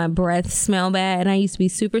made my breath smell bad, and I used to be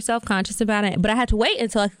super self-conscious about it, but I had to wait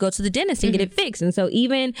until I could go to the dentist and get it fixed. And so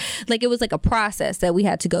even like, it was like a process that we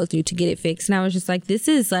had to go through to get it fixed, and I was just like, this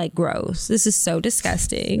is like gross, this is so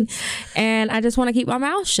disgusting, and I just want to keep my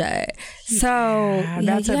mouth shut. So you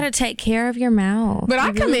gotta take care of your mouth. But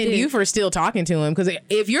I commend you for still talking to him, because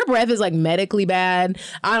if your breath is like medically bad,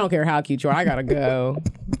 I don't care how cute you are, I gotta go.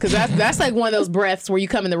 Because that's like one of those breaths where you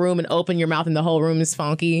come in the room and open your mouth and the whole room is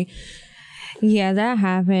funky. Yeah, that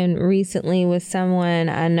happened recently with someone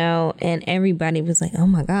I know, and everybody was like, "Oh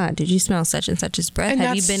my God, did you smell such and such's breath? And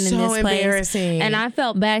Have you been in this place?" And I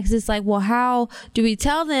felt bad because it's like, well, how do we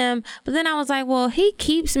tell them? But then I was like, well, he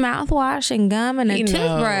keeps mouthwash and gum and a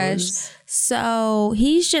toothbrush, so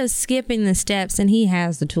he's just skipping the steps, and he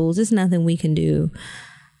has the tools. There's nothing we can do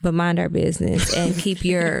but mind our business and keep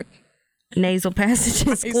your nasal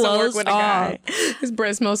passages closed off. His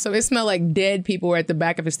breath smells so. It smelled like dead people were at the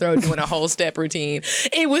back of his throat doing a whole step routine.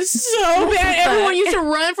 It was so bad. Everyone used to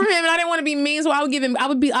run from him, and I didn't want to be mean, so I would give him. I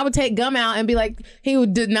would take gum out and be like, he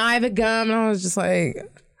would deny the gum, and I was just like,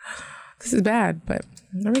 this is bad, but.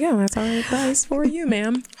 There we go. That's our advice for you,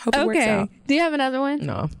 ma'am. Hope it works out. Do you have another one?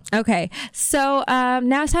 No. Okay. So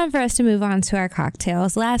now it's time for us to move on to our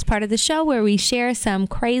cocktails. Last part of the show where we share some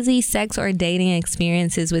crazy sex or dating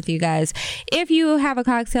experiences with you guys. If you have a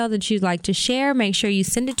cocktail that you'd like to share, make sure you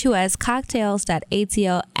send it to us,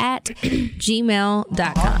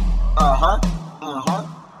 cocktails.atl@gmail.com.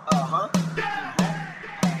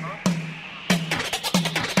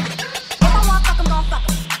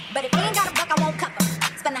 But if you ain't got a buck, I won't cover.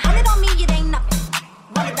 Spend 100 on me, it ain't nothing.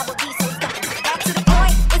 Run a double D, so stuck. Back to the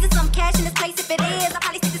point. Is it some cash in this place? If it is, I'll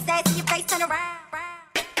probably stick the stats in your face, turn around.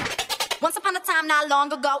 Once upon a time, not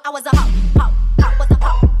long ago, I was a hoe.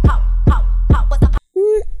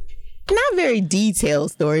 Not very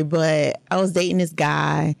detailed story, but I was dating this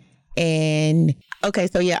guy, and okay,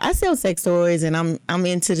 so yeah, I sell sex toys, and I'm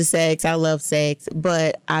into the sex. I love sex,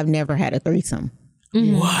 but I've never had a threesome.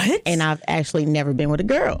 Mm-hmm. What? And I've actually never been with a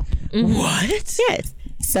girl. Mm-hmm. What? Yes.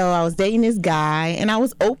 So I was dating this guy, and I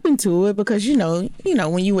was open to it because, you know,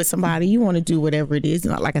 when you with somebody, you want to do whatever it is.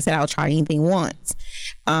 Like I said, I'll try anything once.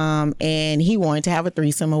 And he wanted to have a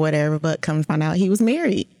threesome or whatever, but come to find out he was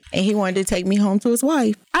married. And he wanted to take me home to his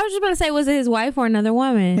wife. I was just about to say, was it his wife or another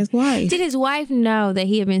woman? His wife. Did his wife know that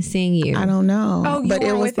he had been seeing you? I don't know. Oh, but you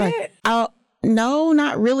it were was with like, it? No,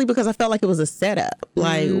 not really, because I felt like it was a setup.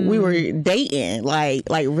 Like we were dating, like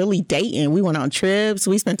really dating. We went on trips.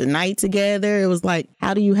 We spent the night together. It was like,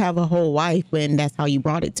 how do you have a whole wife when that's how you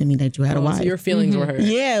brought it to me that you had a wife? So your feelings were hurt.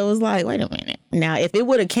 Yeah, it was like, wait a minute. Now, if it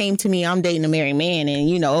would have came to me, I'm dating a married man,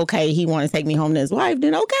 and okay, he wanted to take me home to his wife,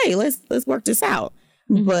 then okay, let's work this out.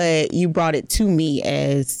 But you brought it to me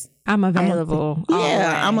as I'm available.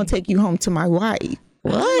 I'm gonna take you home to my wife.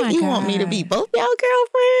 What? Oh you want me to be both y'all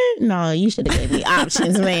girlfriend? No, you should have gave me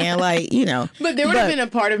options, man. Like, But there would have been a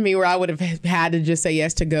part of me where I would have had to just say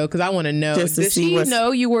yes to go because I want to know. Just to Did see she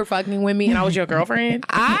know you were fucking with me and I was your girlfriend?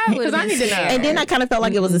 Because I need to know. And then I kind of felt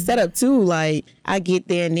like it was a setup too. Like I get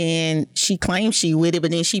there and then she claims she with it, but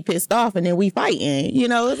then she pissed off and then we fighting.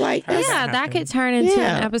 It's like that could turn into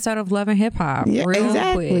an episode of Love and Hip Hop. Yeah, real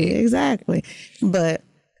quick. Exactly. But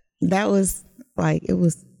that was like it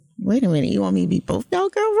was. Wait a minute, you want me to be both y'all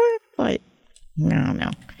girlfriend? Like,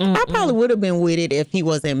 no. Mm-mm. I probably would have been with it if he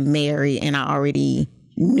wasn't married and I already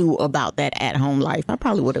knew about that at-home life. I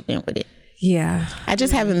probably would have been with it. Yeah. I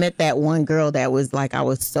just haven't met that one girl that was like, I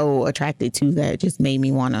was so attracted to that it just made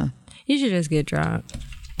me want to. You should just get drunk.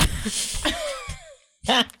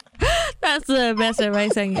 That's the best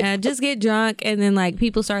advice I can have. Just get drunk and then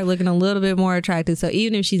people start looking a little bit more attractive. So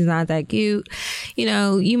even if she's not that cute,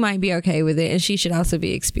 you might be okay with it. And she should also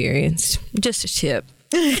be experienced. Just a tip.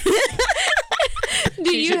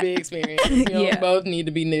 She should be experienced. Both need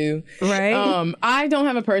to be new. Right. I don't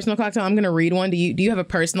have a personal cocktail. I'm going to read one. Do you have a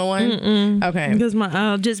personal one? Mm-mm. Okay. Because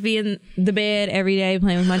I'll just be in the bed every day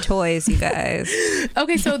playing with my toys, you guys.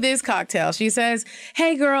 Okay, so this cocktail, she says,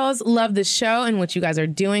 hey girls, love the show and what you guys are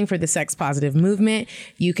doing for the sex positive movement.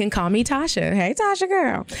 You can call me Tasha. Hey, Tasha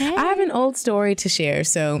girl. Hey. I have an old story to share.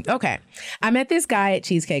 So, okay. I met this guy at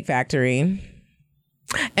Cheesecake Factory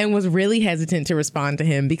and was really hesitant to respond to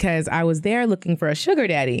him because I was there looking for a sugar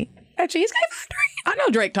daddy at Cheesecake Factory. I know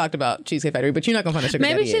Drake talked about Cheesecake Factory, but you're not going to find a sugar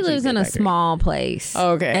daddy. Maybe she lives in a small place.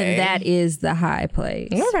 Okay. And that is the high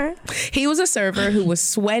place. Okay. He was a server who was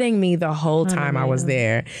sweating me the whole time I was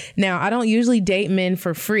there. Now, I don't usually date men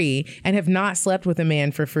for free and have not slept with a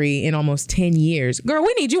man for free in almost 10 years. Girl,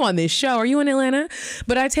 we need you on this show. Are you in Atlanta?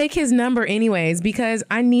 But I take his number anyways because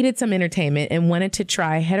I needed some entertainment and wanted to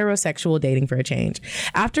try heterosexual dating for a change.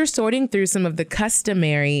 After sorting through some of the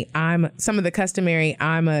customary I'm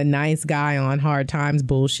a nice guy on hard times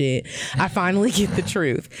bullshit, I finally get the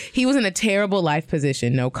truth. He was in a terrible life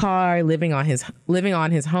position. No car, living on his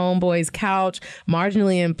homeboy's couch,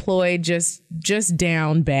 marginally employed, just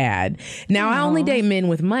down bad. Now, I only date men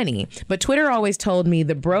with money, but Twitter always told me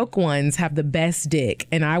the broke ones have the best dick,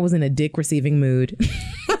 and I was in a dick receiving mood.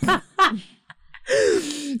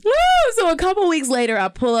 So a couple weeks later, I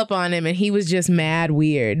pull up on him and he was just mad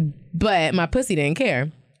weird, but my pussy didn't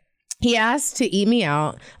care. He asked to eat me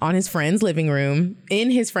out in his friend's living room,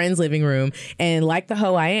 and like the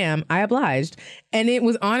hoe I am, I obliged. And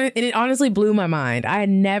it honestly blew my mind. I had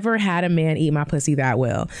never had a man eat my pussy that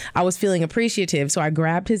well. I was feeling appreciative, so I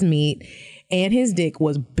grabbed his meat, and his dick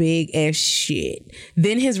was big as shit.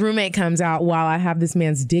 Then his roommate comes out while I have this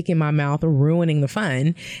man's dick in my mouth, ruining the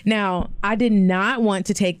fun. Now, I did not want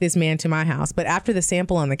to take this man to my house, but after the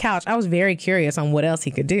sample on the couch, I was very curious on what else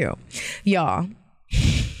he could do. Y'all,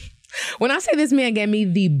 when I say this man gave me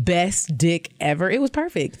the best dick ever, it was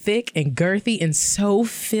perfect, thick and girthy and so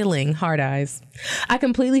filling. Hard eyes. I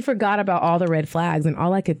completely forgot about all the red flags, and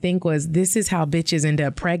all I could think was, this is how bitches end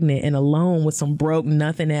up pregnant and alone with some broke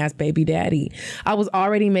nothing ass baby daddy. I was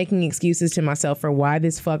already making excuses to myself for why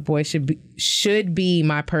this fuckboy should be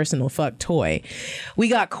my personal fuck toy. We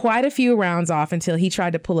got quite a few rounds off until he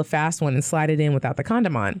tried to pull a fast one and slide it in without the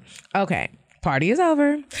condom on. Okay. Party is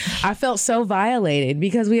over. I felt so violated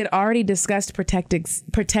because we had already discussed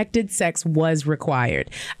protected sex was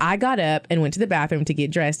required. I got up and went to the bathroom to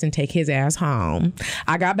get dressed and take his ass home.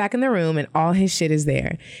 I got back in the room and all his shit is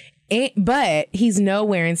there. But he's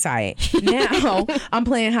nowhere in sight. Now I'm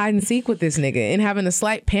playing hide and seek with this nigga and having a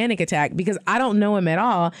slight panic attack because I don't know him at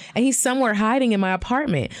all. And he's somewhere hiding in my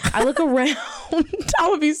apartment. I look around. I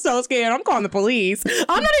would be so scared. I'm calling the police.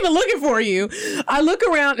 I'm not even looking for you. I look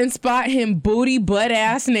around and spot him booty, butt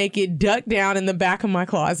ass naked, ducked down in the back of my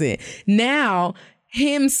closet. Now,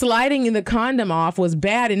 him sliding in the condom off was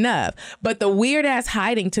bad enough, but the weird ass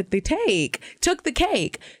hiding took the cake. Talk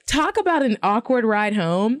about an awkward ride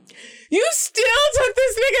home. You still took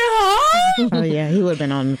this nigga home? Oh yeah, he would have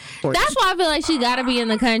been on the porch. That's why I feel like she got to be in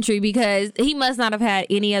the country, because he must not have had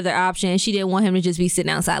any other option. She didn't want him to just be sitting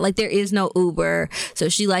outside. Like, there is no Uber, so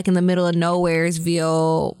she like in the middle of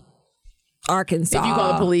Nowheresville, Arkansas. If you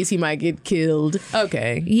call the police, he might get killed.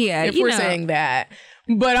 Okay. Yeah, if we're saying that.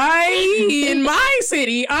 But in my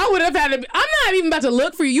city, I would have had to. I'm not even about to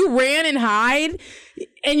look for you. You ran and hide,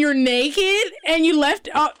 and you're naked, and you left.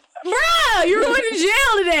 Bruh, you're going to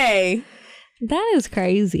jail today. That is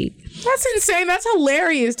crazy. That's insane. That's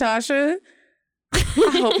hilarious, Tasha.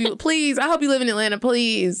 I hope you live in Atlanta,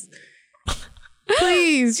 please.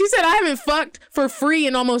 Please. She said, I haven't fucked for free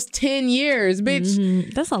in almost 10 years, bitch. Mm-hmm.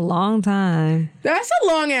 That's a long time. That's a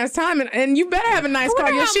long ass time. And you better have a nice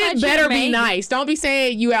car. Your shit better be nice. Don't be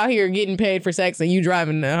saying you out here getting paid for sex and you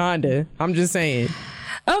driving a Honda. I'm just saying.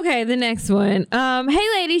 Okay, the next one. Hey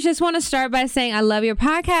ladies, just want to start by saying I love your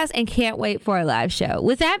podcast and can't wait for a live show.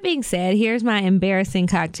 With that being said, here's my embarrassing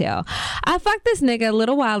cocktail. I fucked this nigga a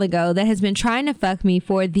little while ago that has been trying to fuck me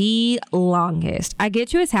for the longest. I get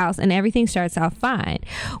to his house and everything starts off fine.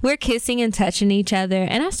 We're kissing and touching each other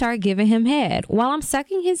and I start giving him head. While I'm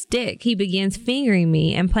sucking his dick, he begins fingering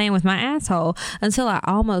me and playing with my asshole until I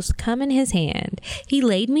almost come in his hand. He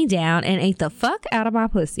laid me down and ate the fuck out of my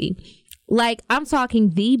pussy. Like, I'm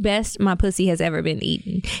talking the best my pussy has ever been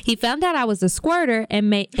eaten. He found out I was a squirter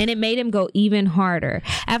and it made him go even harder.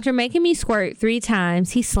 After making me squirt 3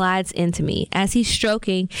 times, he slides into me. As he's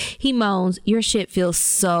stroking, he moans, "Your shit feels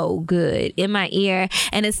so good," in my ear,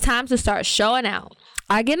 and it's time to start showing out.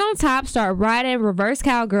 I get on top, start riding reverse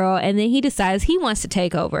cowgirl, and then he decides he wants to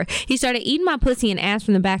take over. He started eating my pussy and ass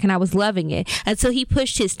from the back, and I was loving it until he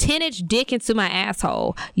pushed his 10-inch dick into my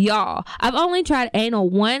asshole. Y'all, I've only tried anal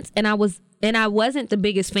once, and I wasn't the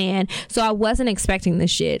biggest fan, so I wasn't expecting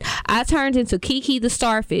this shit. I turned into Kiki the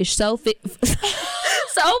starfish so fucking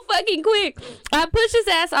quick. I pushed his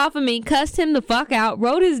ass off of me, cussed him the fuck out,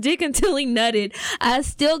 rode his dick until he nutted. I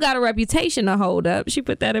still got a reputation to hold up. She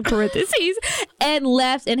put that in parentheses. And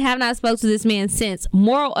left and have not spoke to this man since.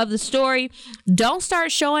 Moral of the story, don't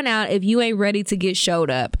start showing out if you ain't ready to get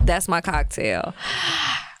showed up. That's my cocktail.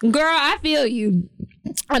 Girl, I feel you.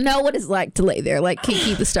 I know what it's like to lay there like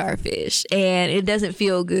Kiki the starfish, and it doesn't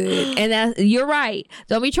feel good. And you're right.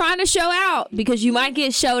 Don't be trying to show out, because you might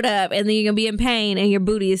get showed up and then you're gonna be in pain and your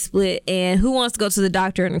booty is split. And who wants to go to the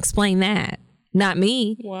doctor and explain that? Not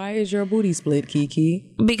me. Why is your booty split, Kiki?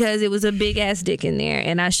 Because it was a big ass dick in there,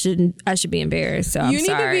 and I should be embarrassed. So I'm sorry. You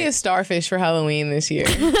need to be a starfish for Halloween this year.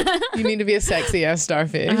 You need to be a sexy ass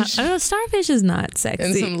starfish. Starfish is not sexy.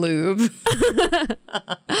 And some lube.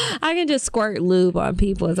 I can just squirt lube on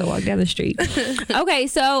people as I walk down the street. Okay,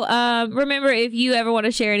 so remember, if you ever want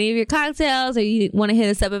to share any of your cocktails or you want to hit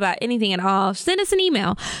us up about anything at all, send us an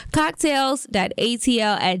email,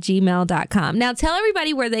 cocktails.atl@gmail.com. Now tell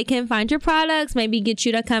everybody where they can find your products, maybe get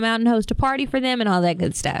you to come out and host a party for them and all that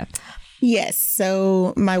good stuff. Yes.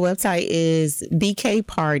 So my website is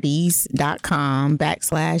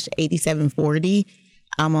bkparties.com/8740.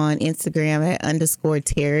 I'm on Instagram at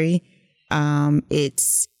 _Terry.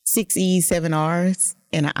 It's 6 E's, 7 R's.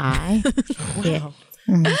 and an I. Wow.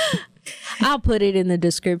 Yeah. I'll put it in the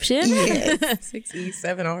description. Yes. 6 E's,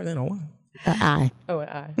 7 R's, and a 1. An I. Oh, an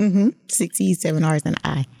I. 6 E's, 7 R's, and an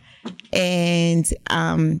I. And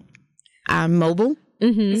I'm mobile.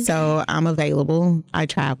 So I'm available. I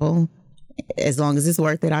travel. As long as it's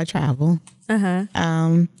worth it, I travel.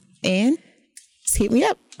 And just hit me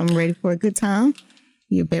up. I'm ready for a good time.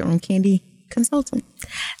 Your bedroom candy consultant.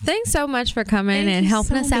 Thanks so much for coming and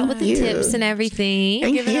helping us out with the tips and everything.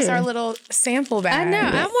 Giving us our little sample bag. I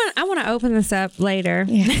know. I want to open this up later.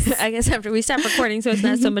 Yes. I guess after we stop recording, so it's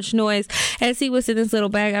not so much noise, and see what's in this little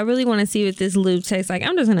bag. I really want to see what this lube tastes like.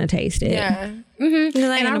 I'm just gonna taste it. Yeah. And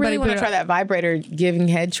I really want to try that vibrator giving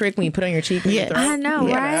head trick when you put on your cheek. Yeah, I know,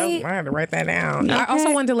 right? I had to write that down. I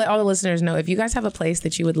also wanted to let all the listeners know, if you guys have a place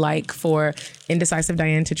that you would like for Indecisive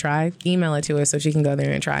Diane to try, email it to us so she can go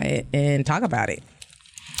there and try it and talk about it.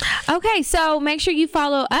 Okay, so make sure you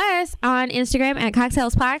follow us on Instagram at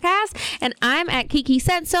Cocktails Podcast, and I'm at Kiki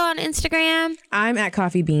Senso on Instagram. I'm at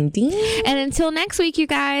Coffee Bean Dean. And until next week, you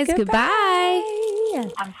guys, goodbye.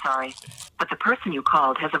 I'm sorry, but the person you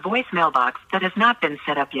called has a voicemail box that has not been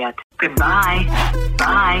set up yet. Goodbye.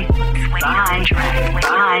 Bye. Bye.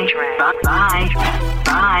 Bye.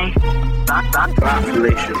 Bye. Bye.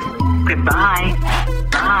 Population. Goodbye.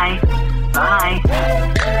 Bye. Bye.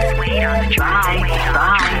 Wait on the drive.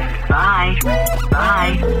 Bye. Bye.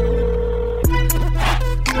 Bye.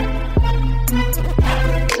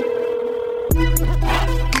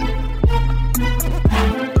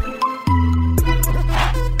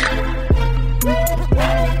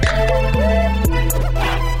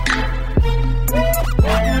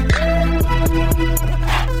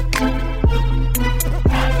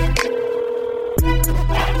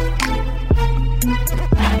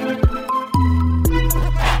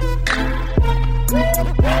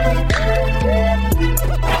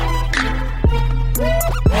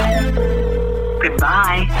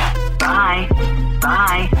 Goodbye. Bye.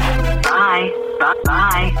 Bye. Bye.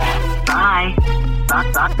 Bye. Bye.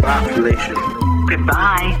 Bye. Population.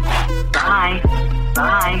 Goodbye. Bye.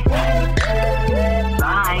 Bye.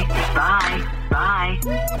 Bye. Bye. Bye.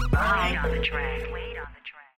 Bye. On the track.